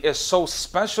body is so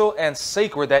special and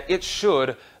sacred that it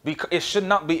should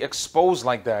not be exposed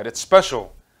like that. It's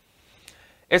special.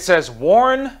 It says,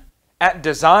 worn at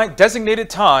designated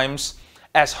times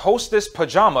as hostess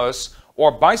pajamas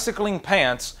or bicycling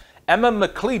pants, Emma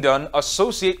McClellan,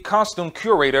 associate costume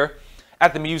curator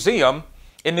at the museum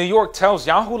in New York, tells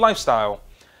Yahoo Lifestyle,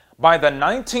 by the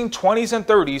 1920s and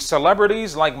 30s,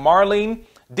 celebrities like Marlene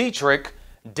Dietrich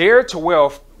dared to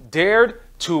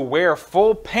wear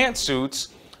full pantsuits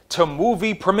to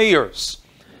movie premieres.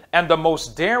 And the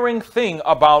most daring thing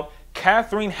about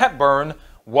Katharine Hepburn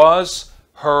was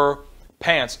her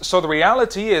pants. So the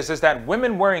reality is that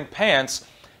women wearing pants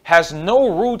has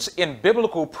no roots in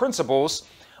biblical principles,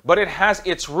 but it has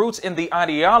its roots in the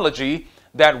ideology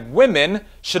that women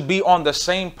should be on the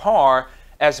same par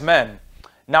as men.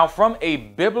 Now, from a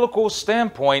biblical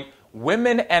standpoint,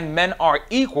 women and men are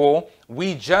equal.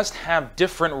 We just have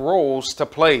different roles to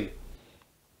play.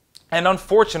 And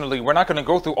unfortunately, we're not going to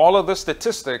go through all of the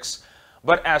statistics,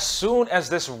 but as soon as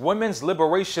this women's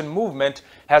liberation movement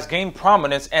has gained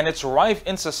prominence and it's rife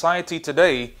in society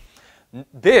today,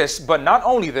 but not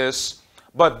only this,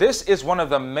 but this is one of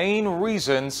the main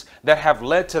reasons that have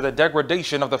led to the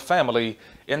degradation of the family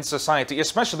in society,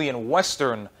 especially in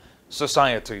Western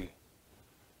society.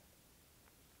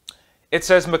 It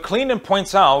says, McClellan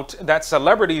points out that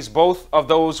celebrities, both of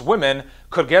those women,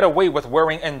 could get away with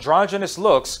wearing androgynous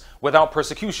looks without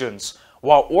persecutions,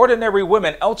 while ordinary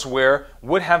women elsewhere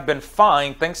would have been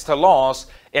fined thanks to laws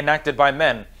enacted by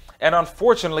men. And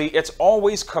unfortunately, it's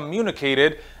always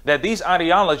communicated that these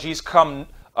ideologies come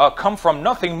come from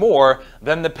nothing more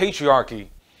than the patriarchy.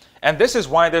 And this is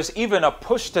why there's even a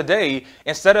push today.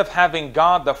 Instead of having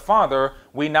God the Father,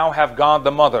 we now have God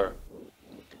the Mother.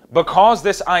 Because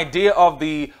this idea of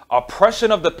the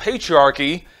oppression of the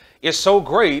patriarchy is so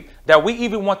great that we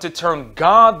even want to turn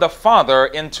God the Father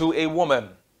into a woman.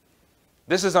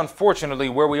 This is unfortunately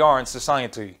where we are in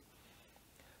society.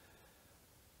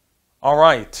 All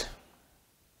right,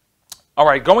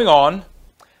 going on.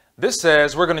 This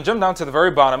says, we're going to jump down to the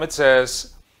very bottom. It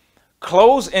says,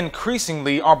 clothes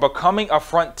increasingly are becoming a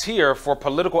frontier for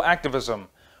political activism.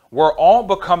 We're all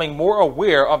becoming more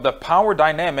aware of the power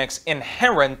dynamics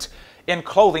inherent in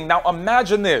clothing. Now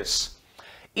imagine this.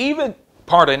 Even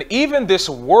this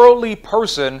worldly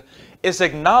person is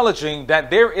acknowledging that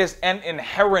there is an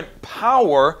inherent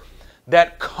power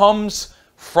that comes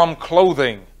from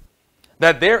clothing.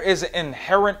 That there is an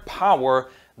inherent power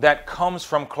that comes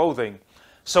from clothing.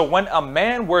 So when a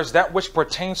man wears that which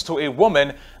pertains to a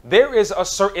woman, there is a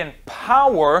certain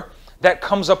power that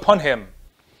comes upon him.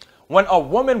 When a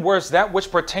woman wears that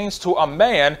which pertains to a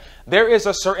man, there is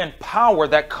a certain power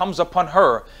that comes upon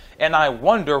her. And I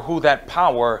wonder who that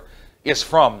power is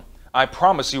from. I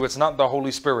promise you it's not the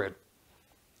Holy Spirit.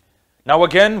 Now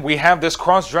again, we have this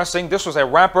cross-dressing. This was a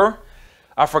rapper.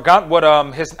 I forgot what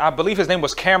I believe his name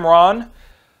was Cameron.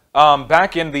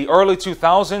 Back in the early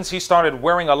 2000s, he started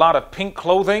wearing a lot of pink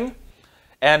clothing.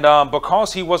 And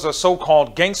because he was a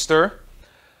so-called gangster,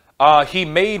 he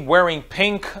made wearing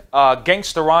pink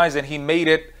gangsterized, and he made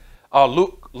it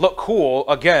look cool,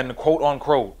 again, quote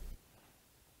unquote.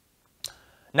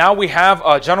 Now we have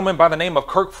a gentleman by the name of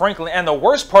Kirk Franklin. And the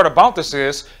worst part about this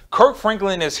is Kirk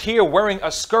Franklin is here wearing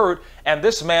a skirt, and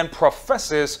this man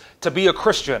professes to be a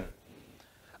Christian.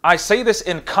 I say this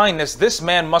in kindness. This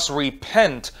man must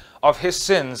repent of his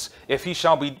sins if he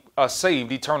shall be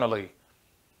saved eternally.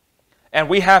 And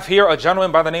we have here a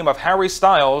gentleman by the name of Harry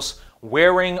Styles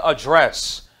wearing a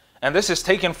dress. And this is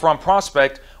taken from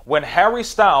Prospect. When Harry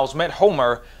Styles met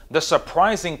Homer, the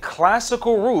surprising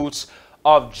classical roots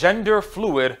of gender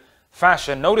fluid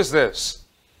fashion. Notice this.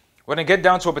 We're going to get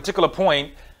down to a particular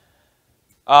point.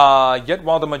 Yet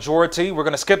while the majority, we're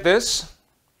going to skip this.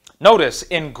 Notice,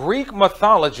 in Greek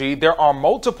mythology, there are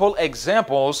multiple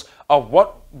examples of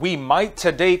what we might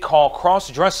today call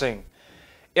cross-dressing.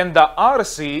 In the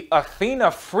Odyssey,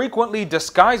 Athena frequently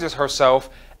disguises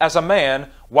herself as a man,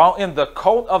 while in the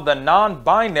cult of the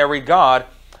non-binary god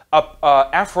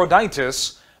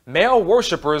Aphroditus, male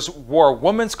worshippers wore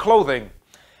women's clothing.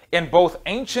 In both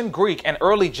ancient Greek and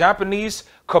early Japanese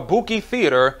kabuki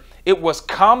theater, it was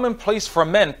commonplace for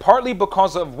men, partly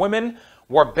because of women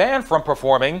were banned from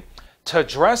performing, to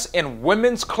dress in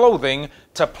women's clothing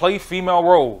to play female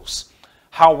roles.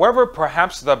 However,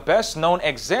 perhaps the best known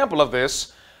example of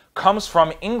this comes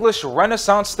from English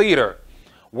Renaissance theater,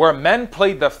 where men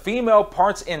played the female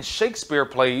parts in Shakespeare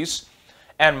plays,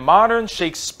 and modern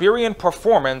Shakespearean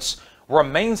performance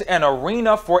remains an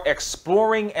arena for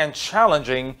exploring and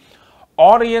challenging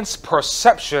audience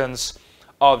perceptions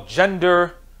of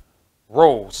gender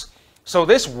roles. So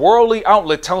this worldly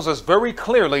outlet tells us very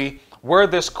clearly where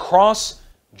this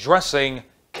cross-dressing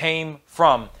came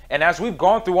from. And as we've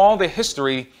gone through all the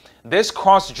history, this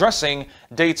cross-dressing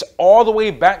dates all the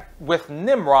way back with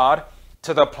Nimrod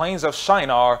to the plains of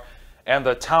Shinar and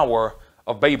the Tower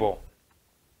of Babel.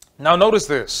 Now notice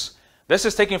this. This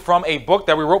is taken from a book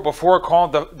that we wrote before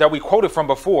that we quoted from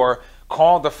before,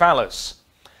 called The Phallus.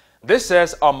 This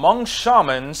says, among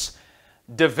shamans,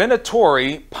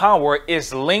 divinatory power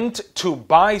is linked to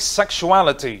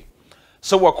bisexuality.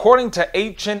 So according to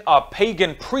ancient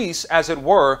pagan priests, as it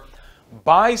were,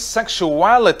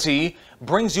 bisexuality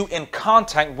brings you in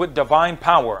contact with divine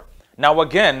power. Now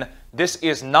again, this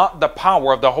is not the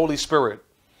power of the Holy Spirit.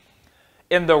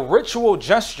 In the ritual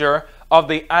gesture of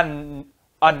the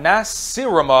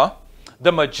Anasirama,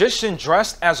 the magician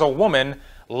dressed as a woman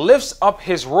lifts up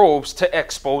his robes to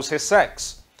expose his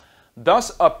sex,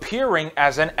 thus appearing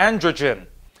as an androgen.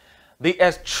 The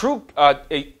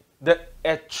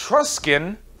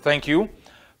Etruscan,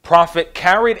 prophet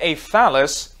carried a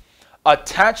phallus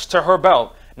attached to her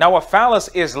belt. Now a phallus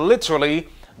is literally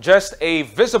just a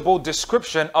visible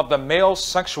description of the male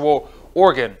sexual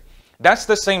organ. That's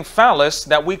the same phallus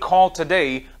that we call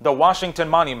today the Washington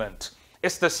Monument.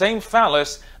 It's the same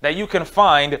phallus that you can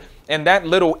find in that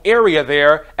little area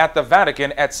there at the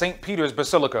Vatican at St. Peter's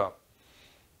Basilica.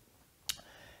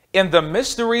 In the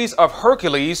Mysteries of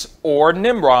Hercules, or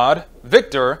Nimrod,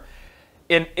 Victor,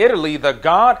 in Italy, the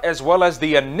god as well as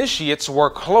the initiates were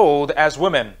clothed as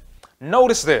women.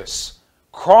 Notice this.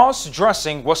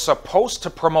 Cross-dressing was supposed to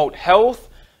promote health,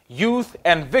 youth,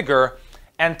 and vigor,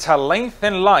 and to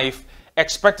lengthen life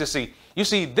expectancy. You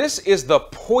see, this is the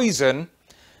poison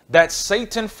that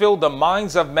Satan filled the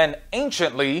minds of men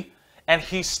anciently, and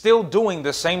he's still doing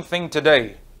the same thing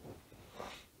today.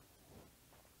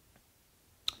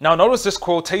 Now notice this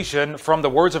quotation from the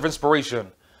words of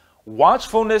inspiration.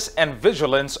 Watchfulness and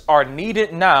vigilance are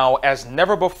needed now as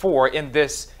never before in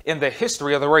the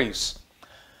history of the race.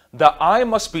 The eye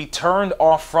must be turned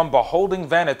off from beholding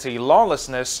vanity,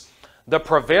 lawlessness. The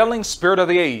prevailing spirit of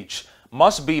the age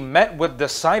must be met with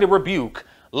decided rebuke.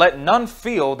 Let none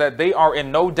feel that they are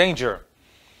in no danger.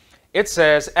 It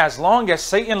says, as long as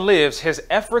Satan lives, his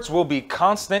efforts will be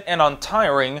constant and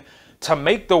untiring to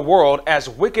make the world as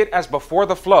wicked as before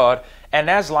the flood and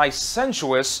as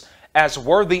licentious as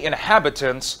were the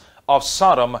inhabitants of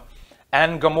Sodom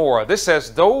and Gomorrah. This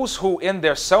says, those who in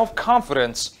their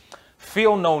self-confidence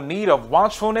feel no need of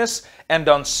watchfulness and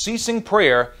unceasing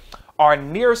prayer are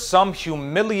near some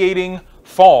humiliating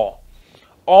fall.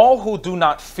 All who do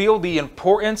not feel the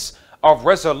importance of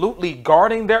resolutely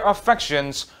guarding their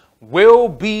affections will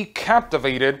be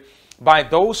captivated by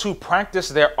those who practice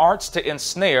their arts to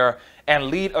ensnare and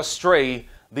lead astray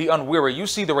the unwary. You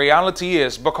see, the reality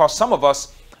is, because some of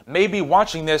us may be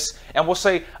watching this and will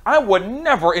say, I would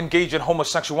never engage in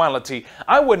homosexuality.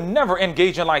 I would never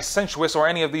engage in licentious or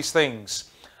any of these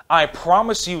things. I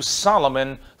promise you,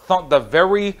 Solomon thought the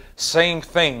very same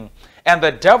thing. And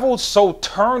the devil so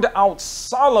turned out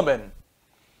Solomon,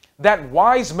 that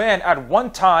wise man at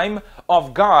one time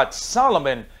of God,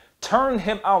 Solomon, turned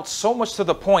him out so much to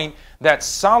the point that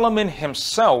Solomon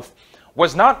himself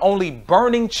was not only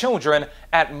burning children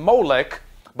at Molech,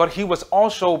 but he was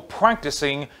also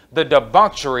practicing the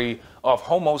debauchery of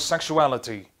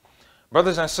homosexuality.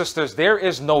 Brothers and sisters, there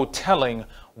is no telling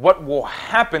what will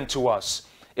happen to us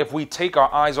if we take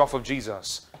our eyes off of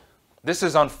Jesus. This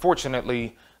is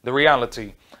unfortunately the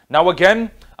reality. Now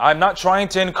again, I'm not trying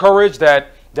to encourage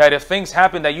that if things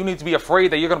happen that you need to be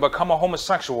afraid that you're going to become a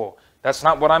homosexual. That's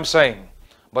not what I'm saying.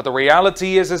 But the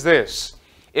reality is this.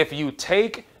 If you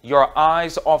take your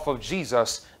eyes off of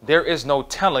Jesus, there is no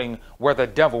telling where the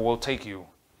devil will take you.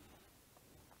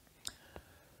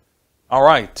 All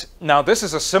right. Now, this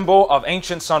is a symbol of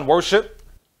ancient sun worship.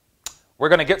 We're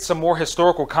going to get some more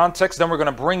historical context. Then we're going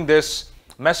to bring this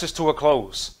message to a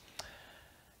close.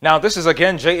 Now, this is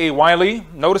again J.A. Wiley.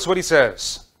 Notice what he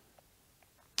says.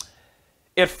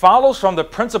 It follows from the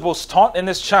principles taught in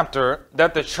this chapter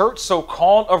that the church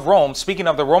so-called of Rome, speaking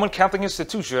of the Roman Catholic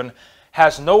institution,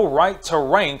 has no right to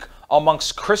rank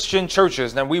amongst Christian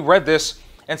churches. And we read this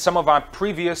in some of our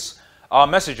previous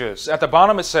messages. At the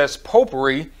bottom it says,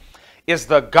 Popery is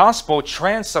the gospel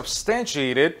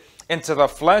transubstantiated into the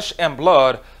flesh and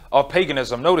blood of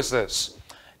paganism. Notice this.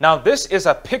 Now this is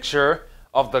a picture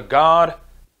of the god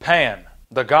Pan.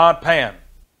 The god Pan.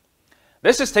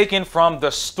 This is taken from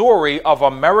the story of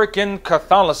American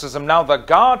Catholicism. Now the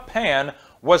god Pan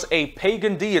was a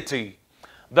pagan deity.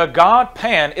 The god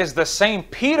Pan is the same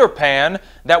Peter Pan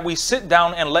that we sit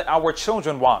down and let our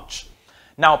children watch.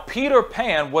 Now, Peter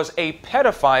Pan was a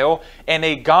pedophile and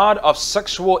a god of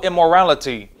sexual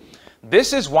immorality.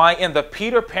 This is why in the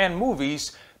Peter Pan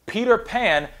movies, Peter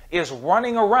Pan is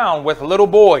running around with little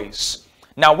boys.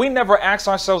 Now, we never ask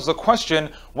ourselves the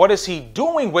question, what is he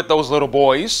doing with those little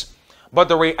boys? But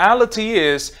the reality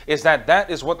is that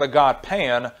is what the god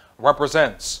Pan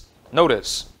represents.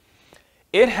 Notice.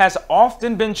 It has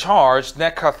often been charged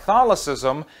that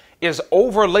Catholicism is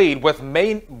overlaid with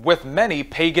many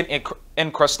pagan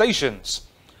incrustations.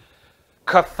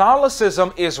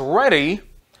 Catholicism is ready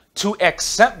to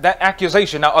accept that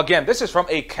accusation. Now, again, this is from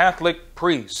a Catholic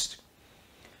priest.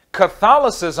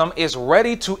 Catholicism is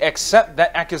ready to accept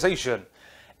that accusation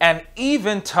and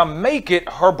even to make it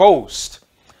her boast.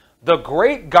 The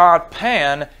great god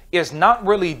Pan is not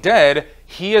really dead.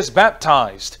 He is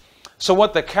baptized. So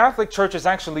what the Catholic Church is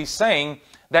actually saying,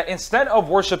 that instead of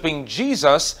worshiping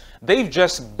Jesus, they've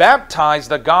just baptized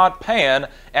the god Pan,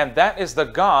 and that is the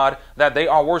God that they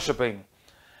are worshiping.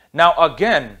 Now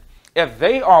again, if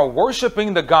they are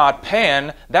worshiping the god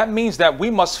Pan, that means that we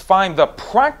must find the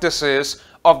practices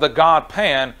of the god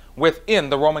Pan within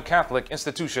the Roman Catholic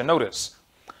institution. Notice,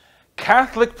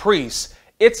 Catholic priests,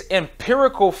 it's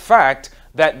empirical fact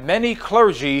that many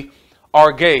clergy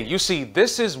are gay. You see,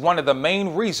 this is one of the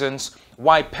main reasons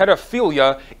why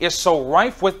pedophilia is so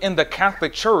rife within the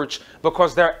Catholic Church,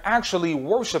 because they're actually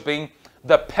worshiping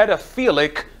the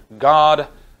pedophilic god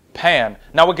Pan.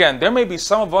 Now again, there may be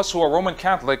some of us who are Roman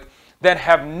Catholic that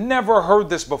have never heard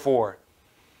this before.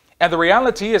 And the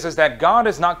reality is that God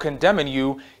is not condemning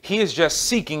you. He is just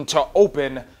seeking to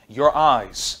open your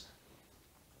eyes.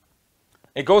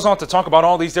 It goes on to talk about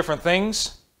all these different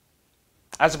things.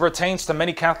 as it pertains to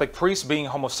many Catholic priests being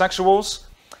homosexuals,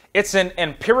 it's an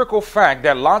empirical fact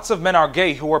that lots of men are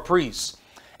gay who are priests,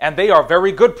 and they are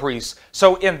very good priests.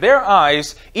 So in their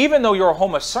eyes, even though you're a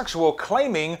homosexual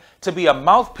claiming to be a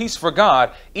mouthpiece for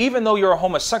God, even though you're a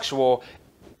homosexual,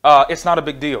 it's not a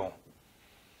big deal.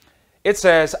 It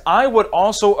says, I would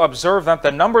also observe that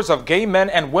the numbers of gay men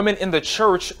and women in the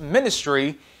church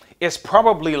ministry is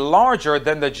probably larger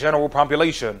than the general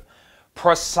population,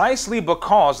 precisely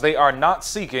because they are not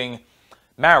seeking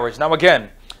marriage. Now again,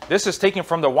 this is taken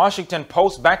from the Washington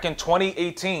Post back in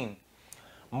 2018.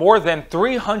 More than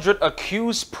 300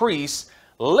 accused priests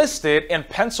listed in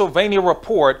Pennsylvania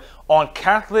report on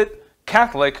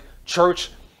Catholic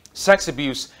church sex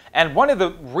abuse. And one of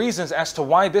the reasons as to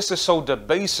why this is so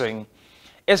debasing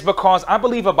is because I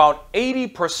believe about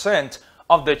 80%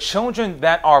 of the children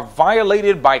that are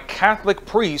violated by Catholic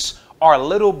priests are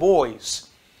little boys.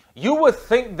 You would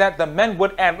think that the men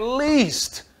would at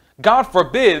least, God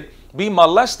forbid, be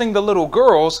molesting the little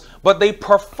girls, but they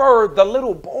prefer the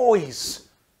little boys.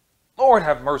 Lord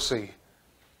have mercy.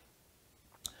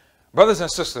 Brothers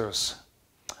and sisters,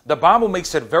 the Bible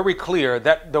makes it very clear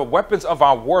that the weapons of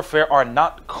our warfare are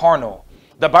not carnal.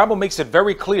 The Bible makes it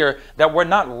very clear that we're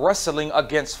not wrestling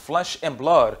against flesh and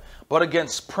blood, but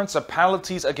against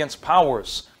principalities, against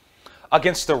powers,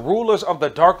 against the rulers of the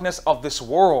darkness of this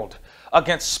world,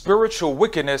 against spiritual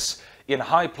wickedness in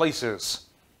high places.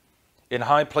 In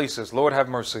high places. Lord have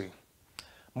mercy.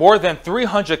 More than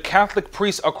 300 Catholic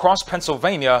priests across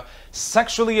Pennsylvania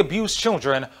sexually abused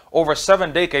children over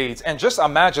 7 decades. And just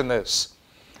imagine this.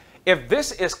 If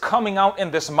this is coming out in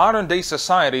this modern day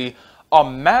society,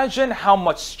 imagine how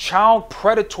much child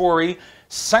predatory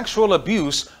sexual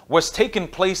abuse was taking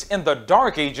place in the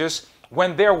Dark Ages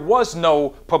when there was no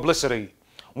publicity,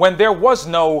 when there was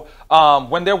no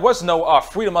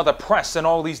freedom of the press and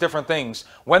all these different things,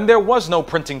 when there was no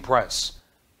printing press.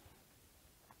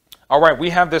 All right, we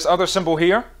have this other symbol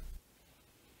here,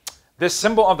 this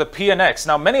symbol of the PNX.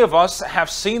 Now, many of us have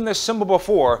seen this symbol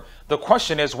before. The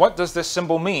question is, what does this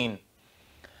symbol mean?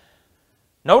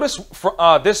 Notice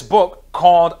this book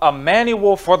called A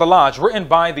Manual for the Lodge, written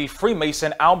by the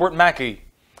Freemason Albert Mackey.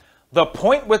 The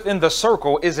point within the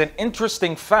circle is an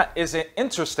interesting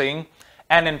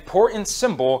and important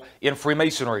symbol in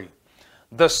Freemasonry.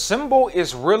 The symbol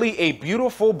is really a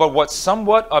beautiful but what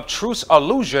somewhat obtruse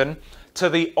allusion to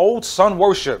the old sun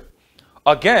worship.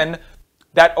 Again,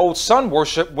 that old sun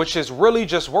worship, which is really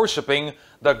just worshiping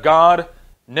the god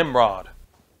Nimrod.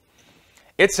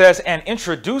 It says, and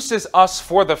introduces us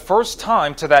for the first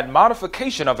time to that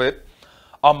modification of it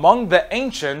among the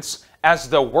ancients as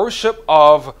the worship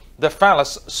of the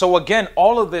phallus. So again,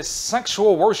 all of this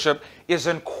sexual worship is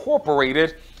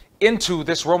incorporated into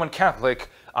this Roman Catholic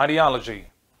ideology.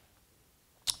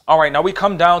 All right, now we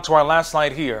come down to our last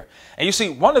slide here. And you see,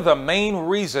 one of the main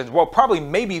reasons, well, probably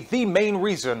maybe the main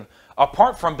reason,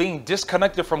 apart from being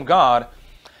disconnected from God,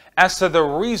 as to the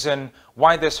reason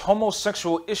why this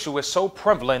homosexual issue is so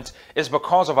prevalent is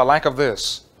because of a lack of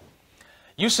this.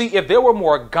 You see, if there were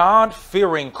more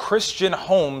God-fearing Christian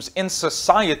homes in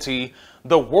society,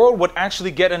 the world would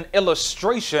actually get an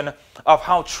illustration of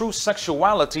how true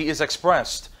sexuality is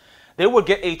expressed. They would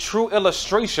get a true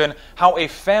illustration how a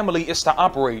family is to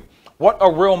operate, what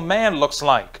a real man looks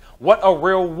like, what a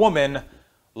real woman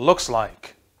looks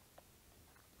like.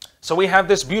 So we have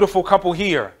this beautiful couple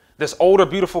here, this older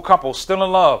beautiful couple still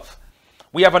in love.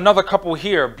 We have another couple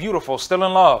here, beautiful, still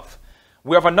in love.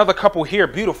 We have another couple here,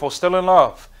 beautiful, still in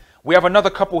love. We have another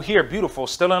couple here, beautiful,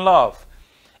 still in love.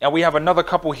 And we have another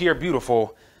couple here,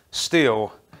 beautiful,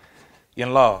 still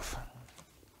in love.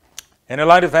 And in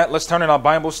light of that, let's turn in our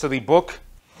Bibles to the book.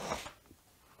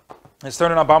 Let's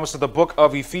turn in our Bibles to the book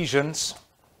of Ephesians.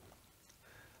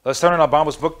 Let's turn in our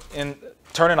Bibles to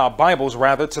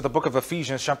the book of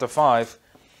Ephesians, chapter 5.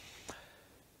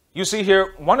 You see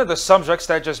here, one of the subjects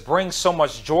that just brings so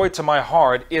much joy to my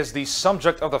heart is the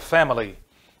subject of the family.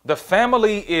 The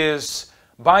family is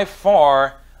by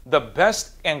far the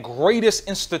best and greatest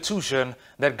institution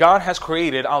that God has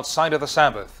created outside of the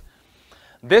Sabbath.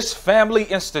 This family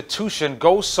institution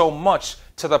goes so much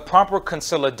to the proper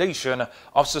consolidation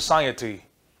of society.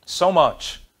 So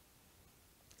much.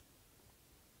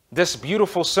 This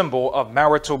beautiful symbol of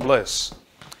marital bliss.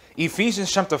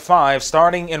 Ephesians chapter 5,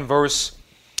 starting in verse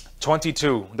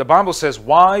 22. The Bible says,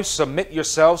 wives, submit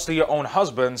yourselves to your own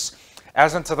husbands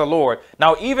as unto the Lord.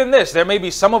 Now, even this, there may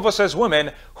be some of us as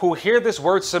women who hear this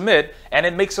word submit and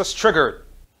it makes us triggered.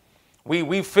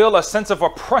 We feel a sense of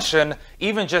oppression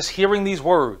even just hearing these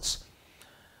words.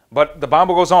 But the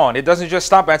Bible goes on. It doesn't just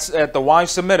stop at the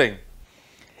wives submitting.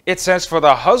 It says, for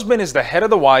the husband is the head of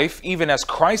the wife, even as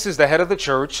Christ is the head of the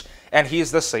church, and he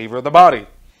is the Savior of the body.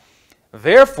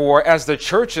 Therefore, as the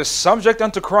church is subject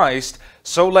unto Christ,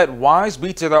 so let wives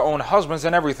be to their own husbands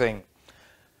in everything.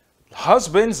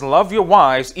 Husbands, love your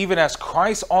wives, even as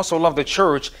Christ also loved the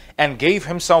church and gave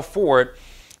himself for it,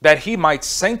 that he might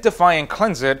sanctify and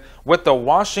cleanse it with the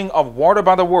washing of water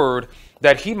by the word,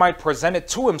 that he might present it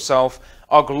to himself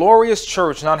a glorious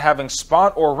church, not having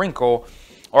spot or wrinkle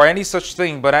or any such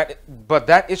thing, but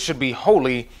that it should be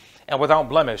holy and without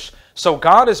blemish. So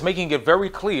God is making it very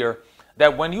clear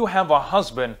that when you have a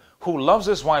husband who loves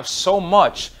his wife so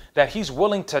much that he's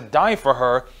willing to die for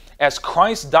her as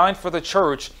Christ died for the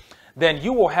church, then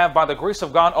you will have, by the grace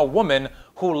of God, a woman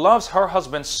who loves her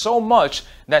husband so much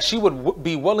that she would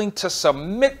be willing to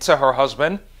submit to her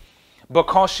husband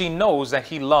because she knows that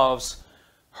he loves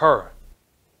her.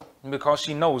 Because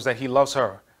she knows that he loves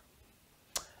her.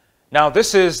 Now,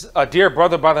 this is a dear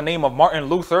brother by the name of Martin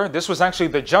Luther. This was actually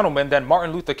the gentleman that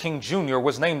Martin Luther King Jr.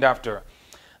 was named after.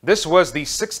 This was the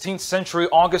 16th century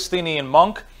Augustinian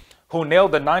monk who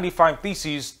nailed the 95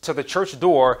 Theses to the church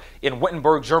door in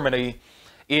Wittenberg, Germany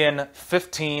in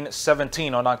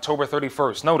 1517 on October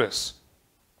 31st. Notice.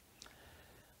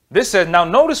 This says, now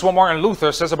notice what Martin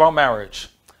Luther says about marriage.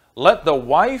 Let the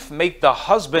wife make the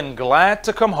husband glad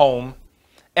to come home,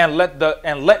 and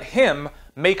let him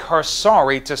make her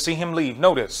sorry to see him leave.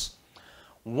 Notice,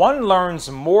 one learns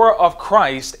more of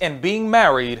Christ in being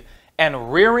married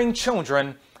and rearing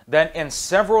children than in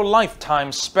several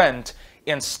lifetimes spent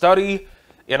in study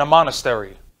in a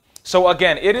monastery. So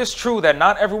again, it is true that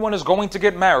not everyone is going to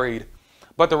get married,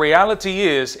 but the reality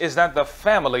is that the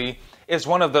family is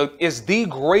the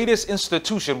greatest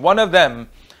institution, one of them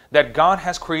that God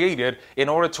has created in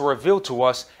order to reveal to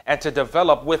us and to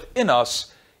develop within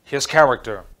us his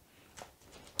character.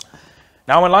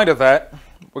 Now, in light of that,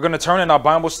 we're going to turn in our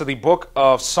Bibles to the book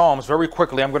of Psalms very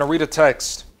quickly. I'm going to read a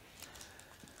text.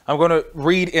 I'm going to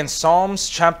read in Psalms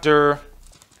chapter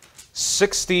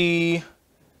 63.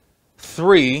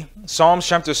 Psalms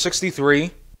chapter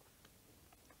 63.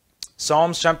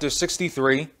 Psalms chapter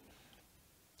 63.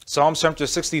 Psalms chapter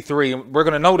 63. We're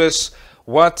going to notice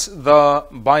what the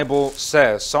Bible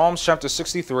says. Psalms chapter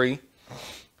 63.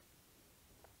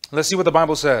 Let's see what the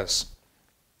Bible says.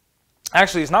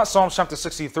 Actually, it's not Psalms chapter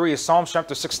 63, it's Psalms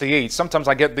chapter 68. Sometimes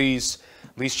I get these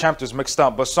chapters mixed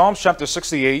up. But Psalms chapter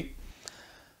 68,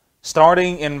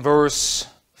 starting in verse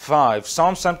 5.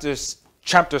 Psalms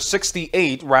chapter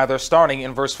 68, rather, starting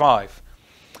in verse 5.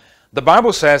 The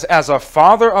Bible says, as a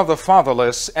father of the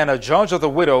fatherless and a judge of the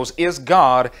widows is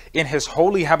God in his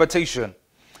holy habitation.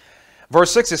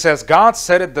 Verse 6, it says, God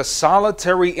setteth the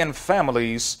solitary in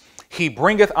families. He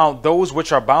bringeth out those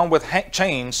which are bound with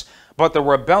chains, but the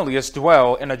rebellious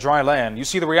dwell in a dry land. You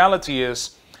see, the reality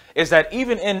is that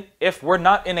even if we're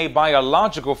not in a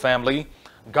biological family,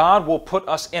 God will put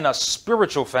us in a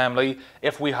spiritual family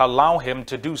if we allow him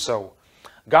to do so.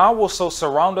 God will so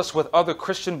surround us with other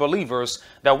Christian believers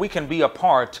that we can be a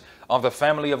part of the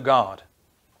family of God.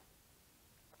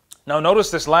 Now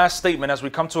notice this last statement as we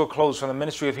come to a close from the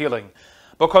Ministry of Healing.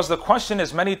 Because the question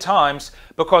is many times,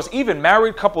 because even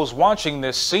married couples watching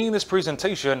this, seeing this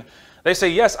presentation, they say,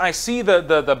 yes, I see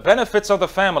the benefits of the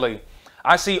family.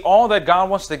 I see all that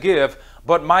God wants to give,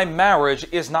 but my marriage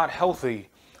is not healthy.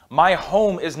 My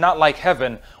home is not like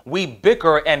heaven. We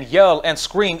bicker and yell and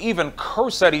scream, even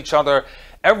curse at each other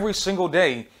every single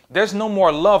day. There's no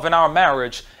more love in our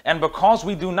marriage. And because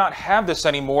we do not have this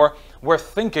anymore, we're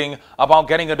thinking about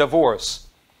getting a divorce.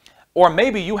 Or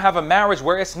maybe you have a marriage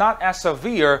where it's not as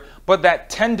severe, but that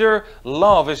tender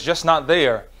love is just not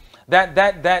there.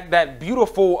 That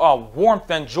beautiful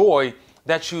warmth and joy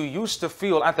that you used to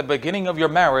feel at the beginning of your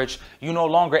marriage, you no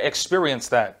longer experience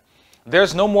that.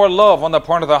 There's no more love on the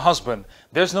part of the husband.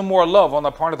 There's no more love on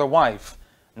the part of the wife.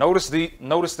 Notice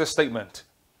this statement.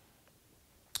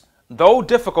 Though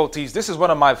difficulties, this is one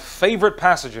of my favorite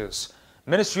passages.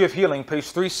 Ministry of Healing,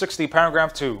 page 360,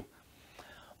 paragraph 2.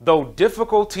 Though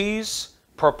difficulties,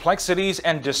 perplexities,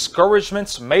 and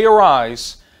discouragements may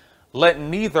arise, let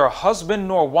neither husband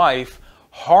nor wife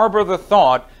harbor the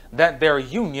thought that their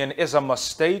union is a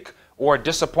mistake or a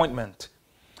disappointment.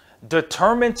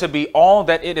 Determined to be all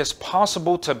that it is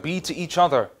possible to be to each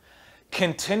other,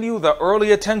 continue the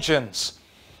early attentions.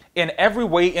 In every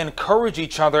way, encourage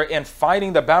each other in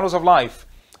fighting the battles of life.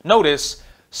 Notice,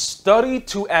 study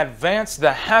to advance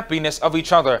the happiness of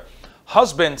each other.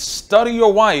 Husband, study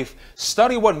your wife.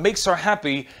 Study what makes her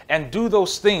happy and do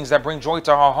those things that bring joy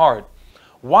to her heart.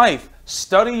 Wife,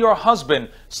 study your husband.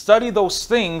 Study those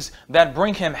things that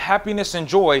bring him happiness and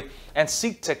joy and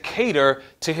seek to cater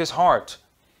to his heart.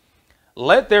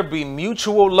 let there be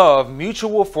mutual love,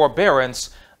 mutual forbearance,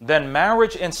 then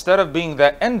marriage, instead of being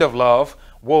the end of love,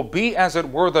 will be as it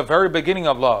were the very beginning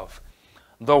of love.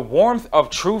 The warmth of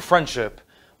true friendship,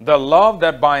 the love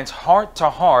that binds heart to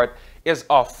heart, is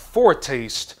a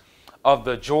foretaste of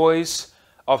the joys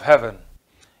of heaven.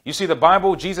 You see, the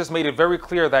Bible, Jesus made it very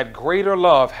clear that greater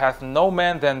love hath no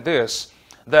man than this,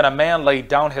 that a man lay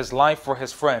down his life for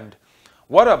his friend.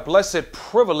 What a blessed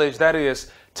privilege that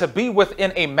is, to be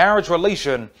within a marriage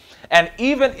relation. And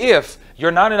even if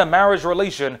you're not in a marriage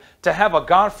relation, to have a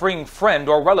God-fearing friend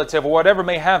or relative or whatever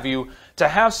may have you, to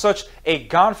have such a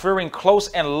God-fearing, close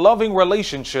and loving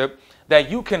relationship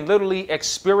that you can literally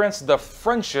experience the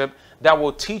friendship that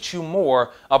will teach you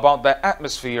more about the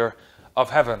atmosphere of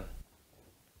heaven.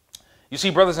 You see,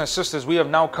 brothers and sisters, we have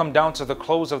now come down to the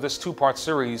close of this two-part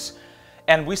series,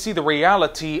 and we see the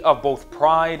reality of both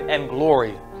pride and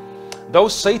glory. Though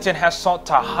Satan has sought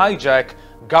to hijack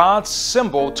God's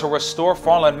symbol to restore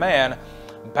fallen man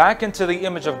back into the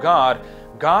image of God,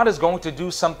 God is going to do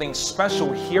something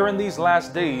special here in these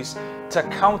last days to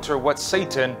counter what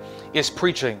Satan is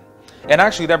preaching. And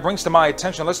actually, that brings to my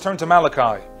attention, let's turn to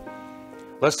Malachi.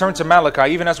 Let's turn to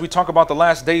Malachi. Even as we talk about the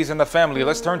last days in the family,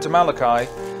 let's turn to Malachi.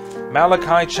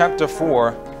 Malachi chapter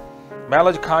 4.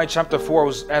 Malachi chapter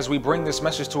 4, as we bring this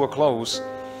message to a close.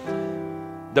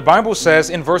 The Bible says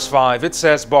in verse 5, it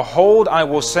says, "Behold, I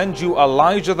will send you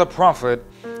Elijah the prophet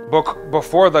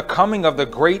before the coming of the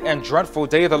great and dreadful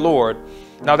day of the Lord."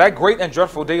 Now that great and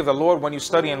dreadful day of the Lord, when you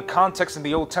study in context in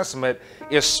the Old Testament,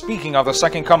 is speaking of the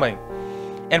second coming.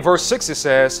 In verse 6 it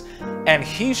says, "And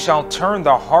he shall turn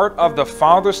the heart of the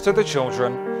fathers to the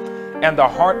children, and the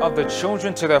heart of the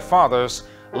children to their fathers,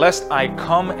 lest I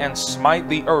come and smite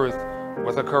the earth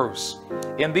with a curse."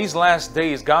 In these last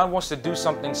days, God wants to do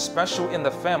something special in the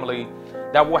family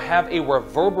that will have a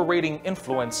reverberating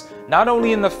influence, not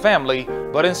only in the family,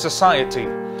 but in society.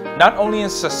 Not only in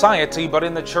society, but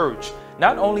in the church.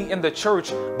 Not only in the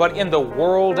church, but in the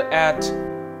world at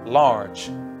large.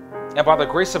 And by the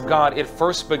grace of God, it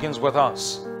first begins with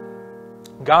us.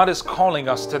 God is calling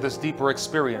us to this deeper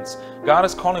experience. God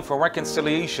is calling for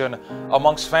reconciliation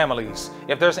amongst families.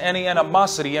 If there's any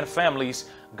animosity in families,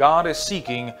 God is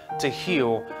seeking to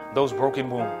heal those broken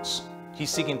wounds.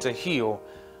 He's seeking to heal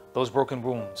those broken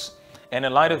wounds. And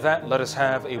in light of that, let us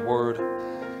have a word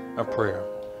of prayer.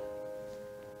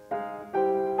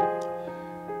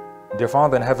 Dear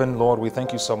Father in heaven, Lord, we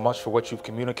thank you so much for what you've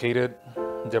communicated.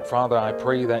 Dear Father, I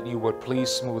pray that you would please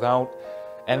smooth out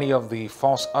any of the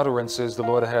false utterances, the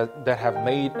Lord, that have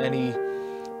made any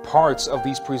parts of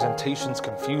these presentations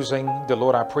confusing. The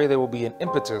Lord, I pray there will be an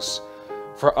impetus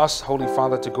for us, Holy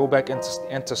Father, to go back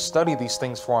and to study these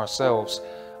things for ourselves,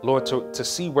 Lord, to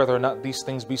see whether or not these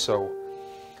things be so.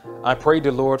 I pray,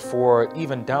 dear Lord, for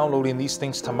even downloading these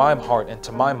things to my heart and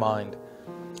to my mind.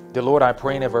 Dear Lord, I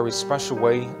pray in a very special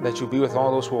way that you be with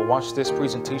all those who will watch this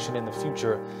presentation in the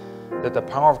future, that the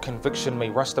power of conviction may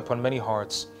rest upon many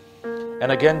hearts.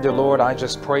 And again, dear Lord, I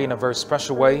just pray in a very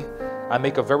special way. I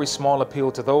make a very small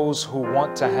appeal to those who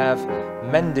want to have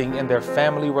mending in their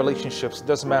family relationships. It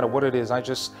doesn't matter what it is. I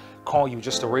just call you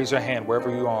just to raise your hand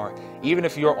wherever you are. Even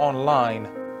if you're online,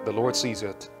 the Lord sees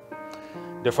it.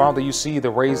 Dear Father, you see the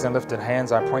raised and lifted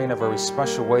hands. I pray in a very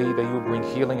special way that you will bring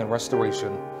healing and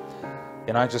restoration.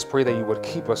 And I just pray that you would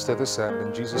keep us to this end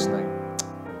in Jesus' name.